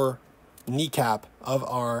lower kneecap of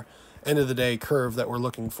our end of the day curve that we're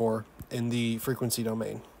looking for in the frequency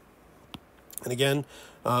domain. And again,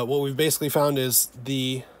 what we've basically found is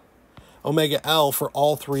the omega L for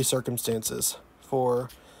all three circumstances, for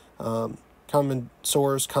common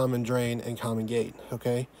source, common drain, and common gate,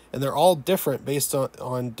 okay? And they're all different based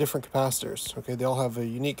on different capacitors, okay? They all have a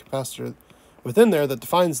unique capacitor within there that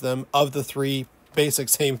defines them of the three basic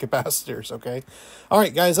same capacitors, okay? All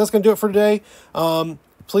right, guys, that's going to do it for today.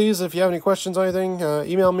 Please, if you have any questions or anything,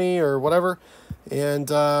 email me or whatever.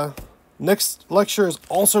 And next lecture is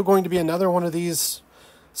also going to be another one of these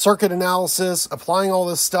circuit analysis, applying all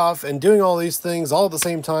this stuff and doing all these things all at the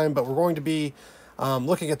same time, but we're going to be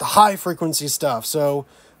looking at the high frequency stuff. So